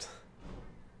JavaScript.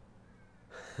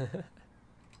 I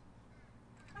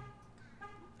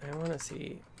want to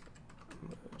see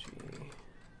emoji.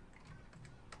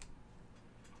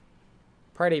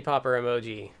 Party popper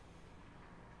emoji.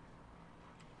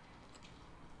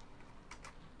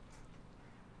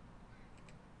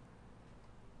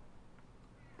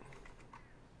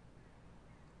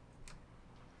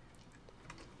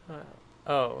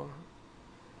 Oh,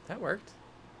 that worked.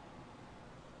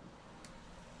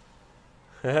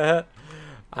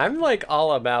 I'm like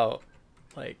all about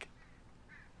like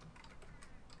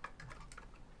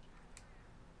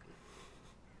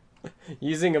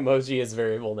using emoji as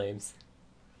variable names.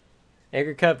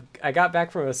 Angry Cup, I got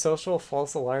back from a social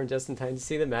false alarm just in time to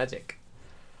see the magic.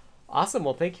 Awesome,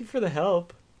 well thank you for the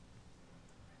help.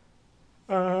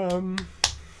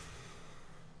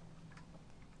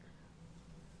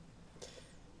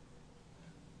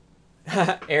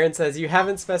 Aaron says, you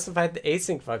haven't specified the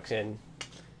async function.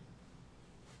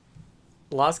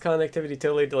 Lost connectivity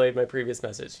totally delayed my previous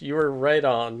message. You were right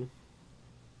on.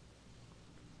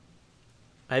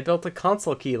 I built a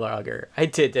console keylogger. I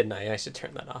did, didn't I? I should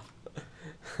turn that off.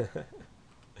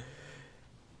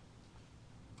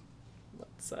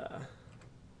 Let's,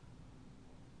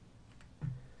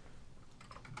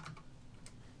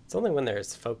 It's only when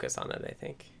there's focus on it, I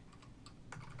think.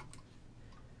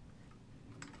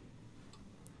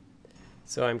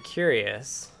 So I'm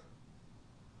curious.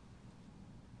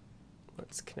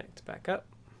 Let's connect back up.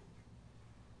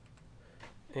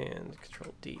 And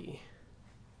Control D.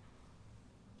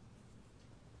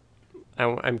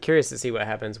 I'm curious to see what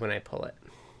happens when I pull it.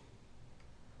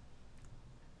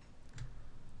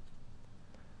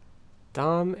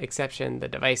 DOM exception, the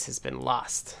device has been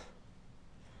lost.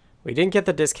 We didn't get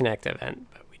the disconnect event,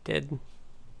 but we did.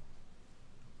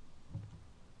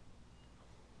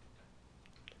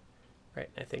 Right,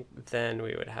 I think then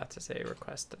we would have to say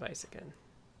request device again.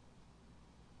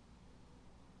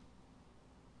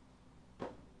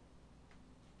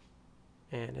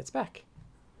 And it's back.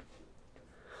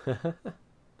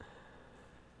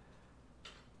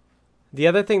 The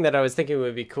other thing that I was thinking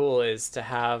would be cool is to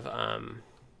have,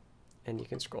 and you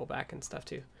can scroll back and stuff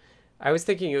too, I was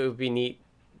thinking it would be neat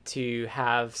to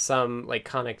have some like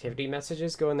connectivity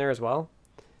messages go in there as well.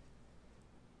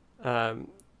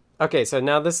 Okay, so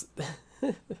now this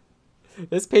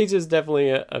this page is definitely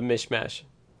a mishmash.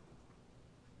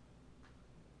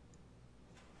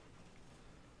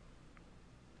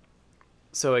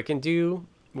 So it can do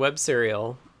web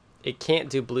serial. It can't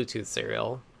do Bluetooth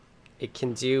serial. It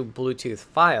can do Bluetooth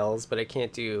files, but it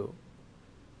can't do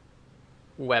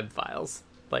web files,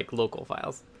 like local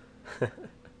files.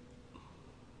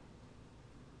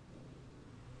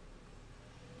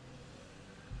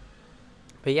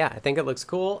 But yeah, I think it looks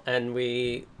cool, and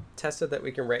we tested that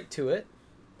we can write to it.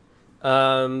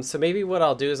 So maybe what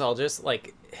I'll do is I'll just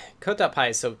like code.py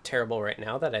is so terrible right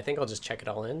now that I think I'll just check it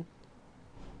all in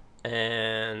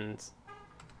and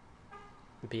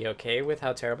be okay with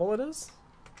how terrible it is.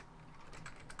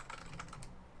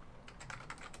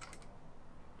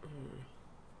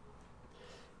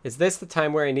 Is this the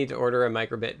time where I need to order a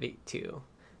microbit v2?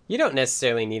 You don't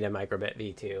necessarily need a microbit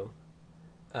v2.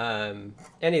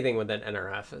 Anything with an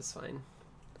NRF is fine.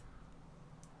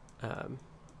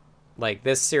 Like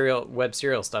this serial web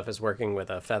serial stuff is working with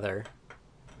a feather,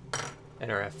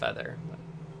 NRF feather.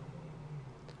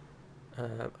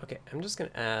 Okay, I'm just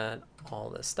gonna add all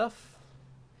this stuff,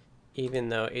 even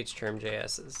though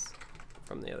HTerm.js is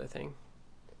from the other thing.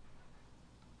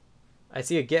 I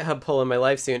see a GitHub pull in my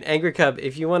life soon. Angry Cub,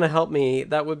 if you want to help me,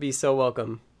 that would be so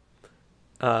welcome.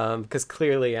 Because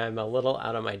clearly I'm a little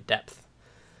out of my depth.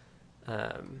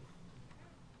 But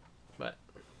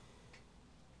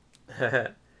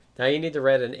now you need to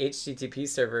write an HTTP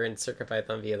server in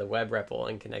CircuitPython via the web REPL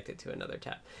and connect it to another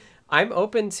tab. I'm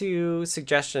open to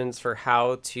suggestions for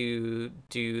how to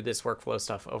do this workflow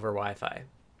stuff over Wi-Fi.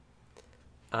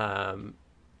 I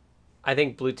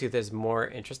think Bluetooth is more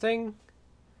interesting.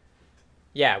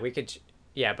 Yeah, we could.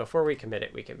 Yeah, before we commit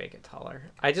it, we can make it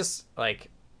taller. I just like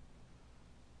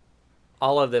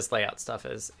all of this layout stuff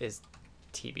is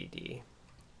TBD.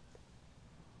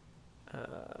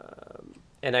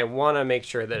 And I want to make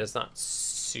sure that it's not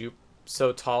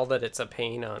so tall that it's a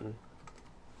pain on.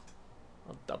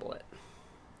 I'll double it.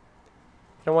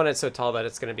 I don't want it so tall that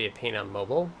it's going to be a pain on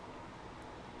mobile.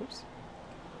 Oops.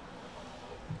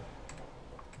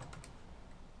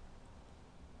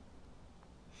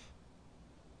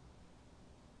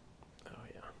 Oh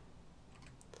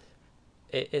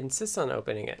yeah. It insists on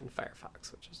opening it in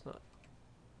Firefox, which is not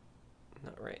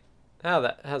right.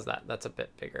 How's that? That's a bit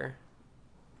bigger.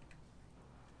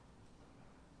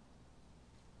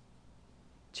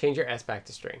 Change your S back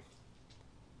to string.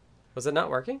 Was it not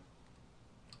working?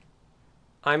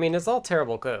 I mean, it's all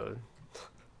terrible code.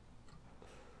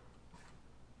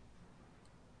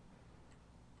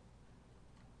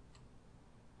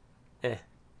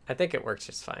 I think it works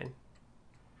just fine.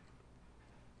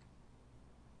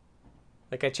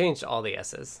 Like, I changed all the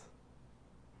S's.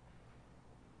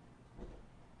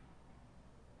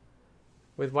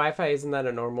 With Wi-Fi, isn't that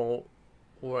a normal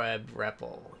web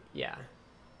REPL? Yeah.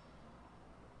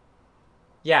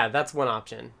 Yeah, that's one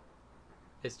option.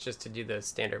 It's just to do the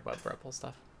standard web REPL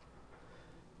stuff.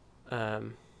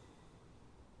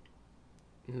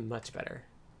 Much better.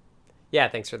 Yeah,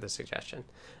 thanks for the suggestion.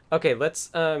 Okay, let's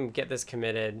get this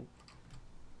committed,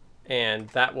 and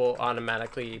that will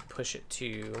automatically push it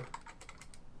to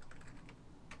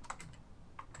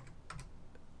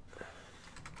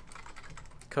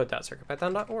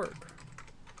code.circuitpython.org.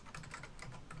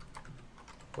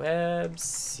 Web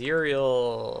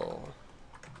serial.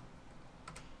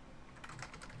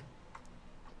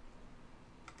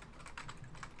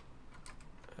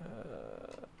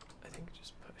 I think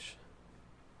just push.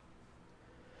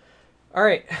 All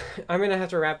right, I'm gonna have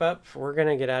to wrap up. We're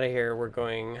gonna get out of here. We're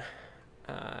going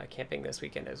camping this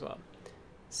weekend as well.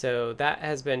 So that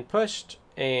has been pushed,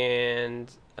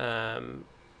 and if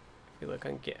you look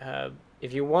on GitHub,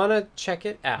 if you want to check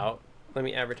it out, let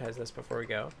me advertise this before we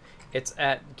go. It's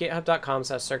at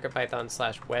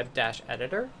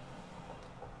github.com/circuitpython/web-editor.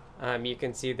 You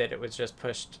can see that it was just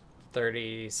pushed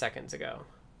 30 seconds ago.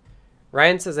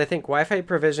 Ryan says, I think Wi-Fi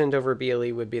provisioned over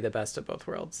BLE would be the best of both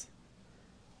worlds.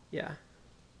 Yeah.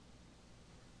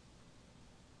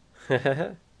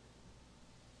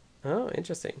 Oh,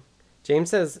 interesting.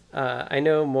 James says, I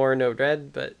know more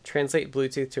Node-RED, but translate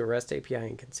Bluetooth to a REST API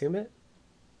and consume it?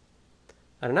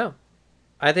 I don't know.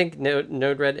 I think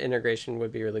Node-RED integration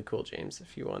would be really cool, James,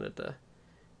 if you wanted to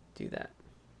do that.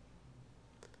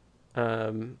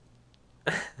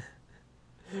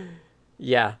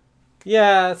 Yeah.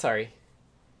 Yeah, sorry.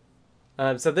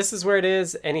 So this is where it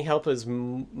is. Any help is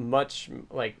much,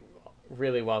 like,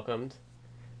 really welcomed.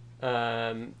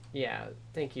 Yeah,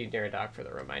 thank you, Neradoc, for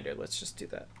the reminder. Let's just do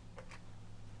that.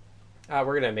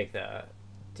 We're gonna make the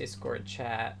Discord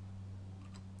chat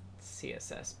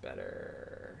CSS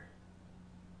better.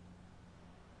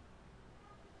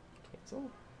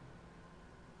 Cancel.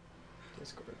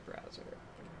 Discord browser.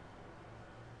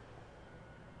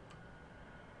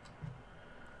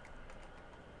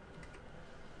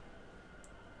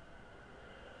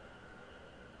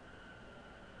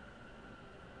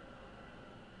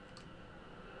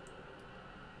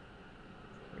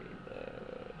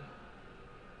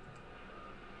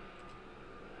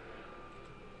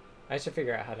 I should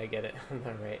figure out how to get it on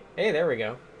the right. Hey, there we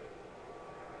go.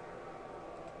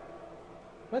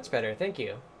 Much better, thank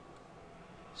you.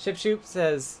 Shipshoop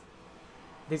says,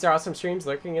 these are awesome streams,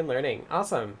 lurking and learning.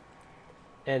 Awesome.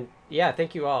 And yeah,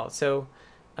 thank you all. So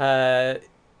let's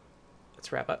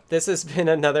wrap up. This has been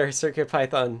another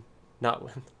CircuitPython, not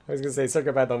one. I was going to say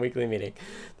CircuitPython weekly meeting.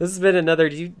 This has been another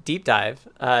deep dive.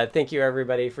 Thank you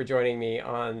everybody for joining me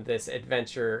on this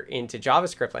adventure into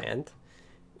JavaScript land,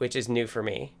 which is new for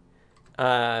me.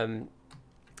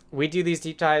 We do these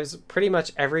deep dives pretty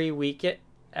much every week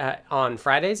on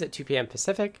Fridays at 2 p.m.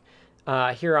 Pacific,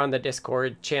 here on the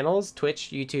Discord channels,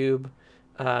 Twitch, YouTube,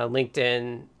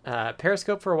 LinkedIn,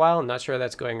 Periscope for a while. I'm not sure how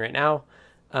that's going right now.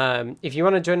 If you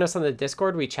want to join us on the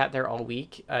Discord, we chat there all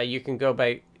week. You can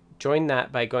join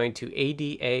that by going to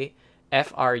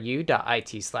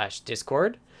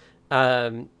adafru.it/Discord.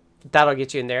 That'll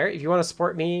get you in there. If you want to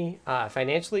support me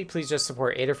financially, please just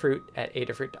support Adafruit at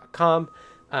adafruit.com.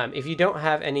 If you don't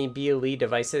have any BLE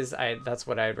devices, that's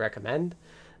what I would recommend.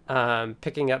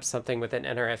 Picking up something with an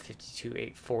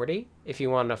NRF52840 if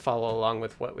you want to follow along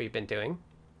with what we've been doing.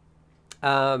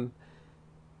 Yeah,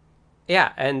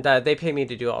 and they pay me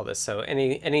to do all this, so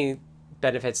any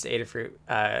benefits to Adafruit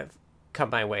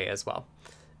come my way as well.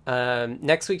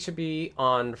 Next week should be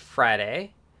on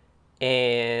Friday.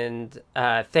 And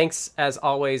thanks, as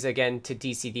always, again to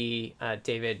DCD,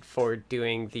 David, for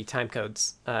doing the time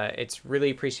codes. It's really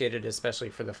appreciated, especially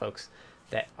for the folks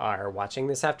that are watching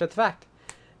this after the fact.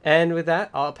 And with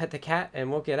that, I'll pet the cat and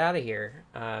we'll get out of here.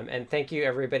 And thank you,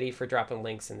 everybody, for dropping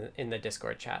links in the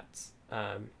Discord chats.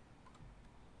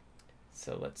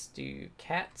 So let's do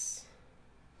cats.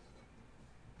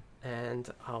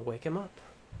 And I'll wake him up.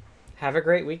 Have a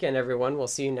great weekend, everyone. We'll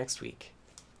see you next week.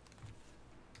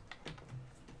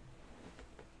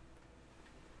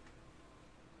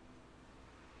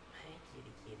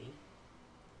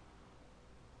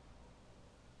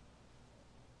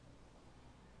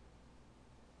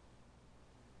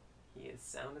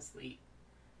 Sound asleep.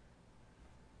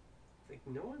 It's like,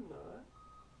 no, I'm not.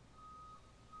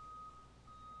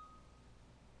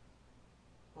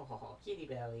 Oh, kitty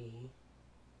belly.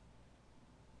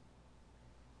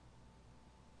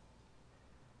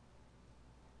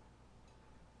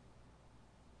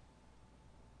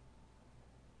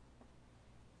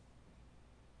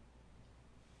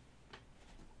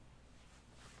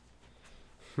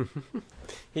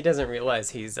 He doesn't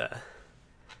realize he's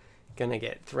gonna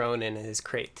get thrown in his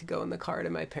crate to go in the car to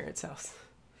my parents' house.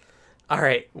 All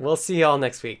right, we'll see y'all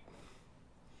next week.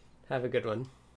 Have a good one.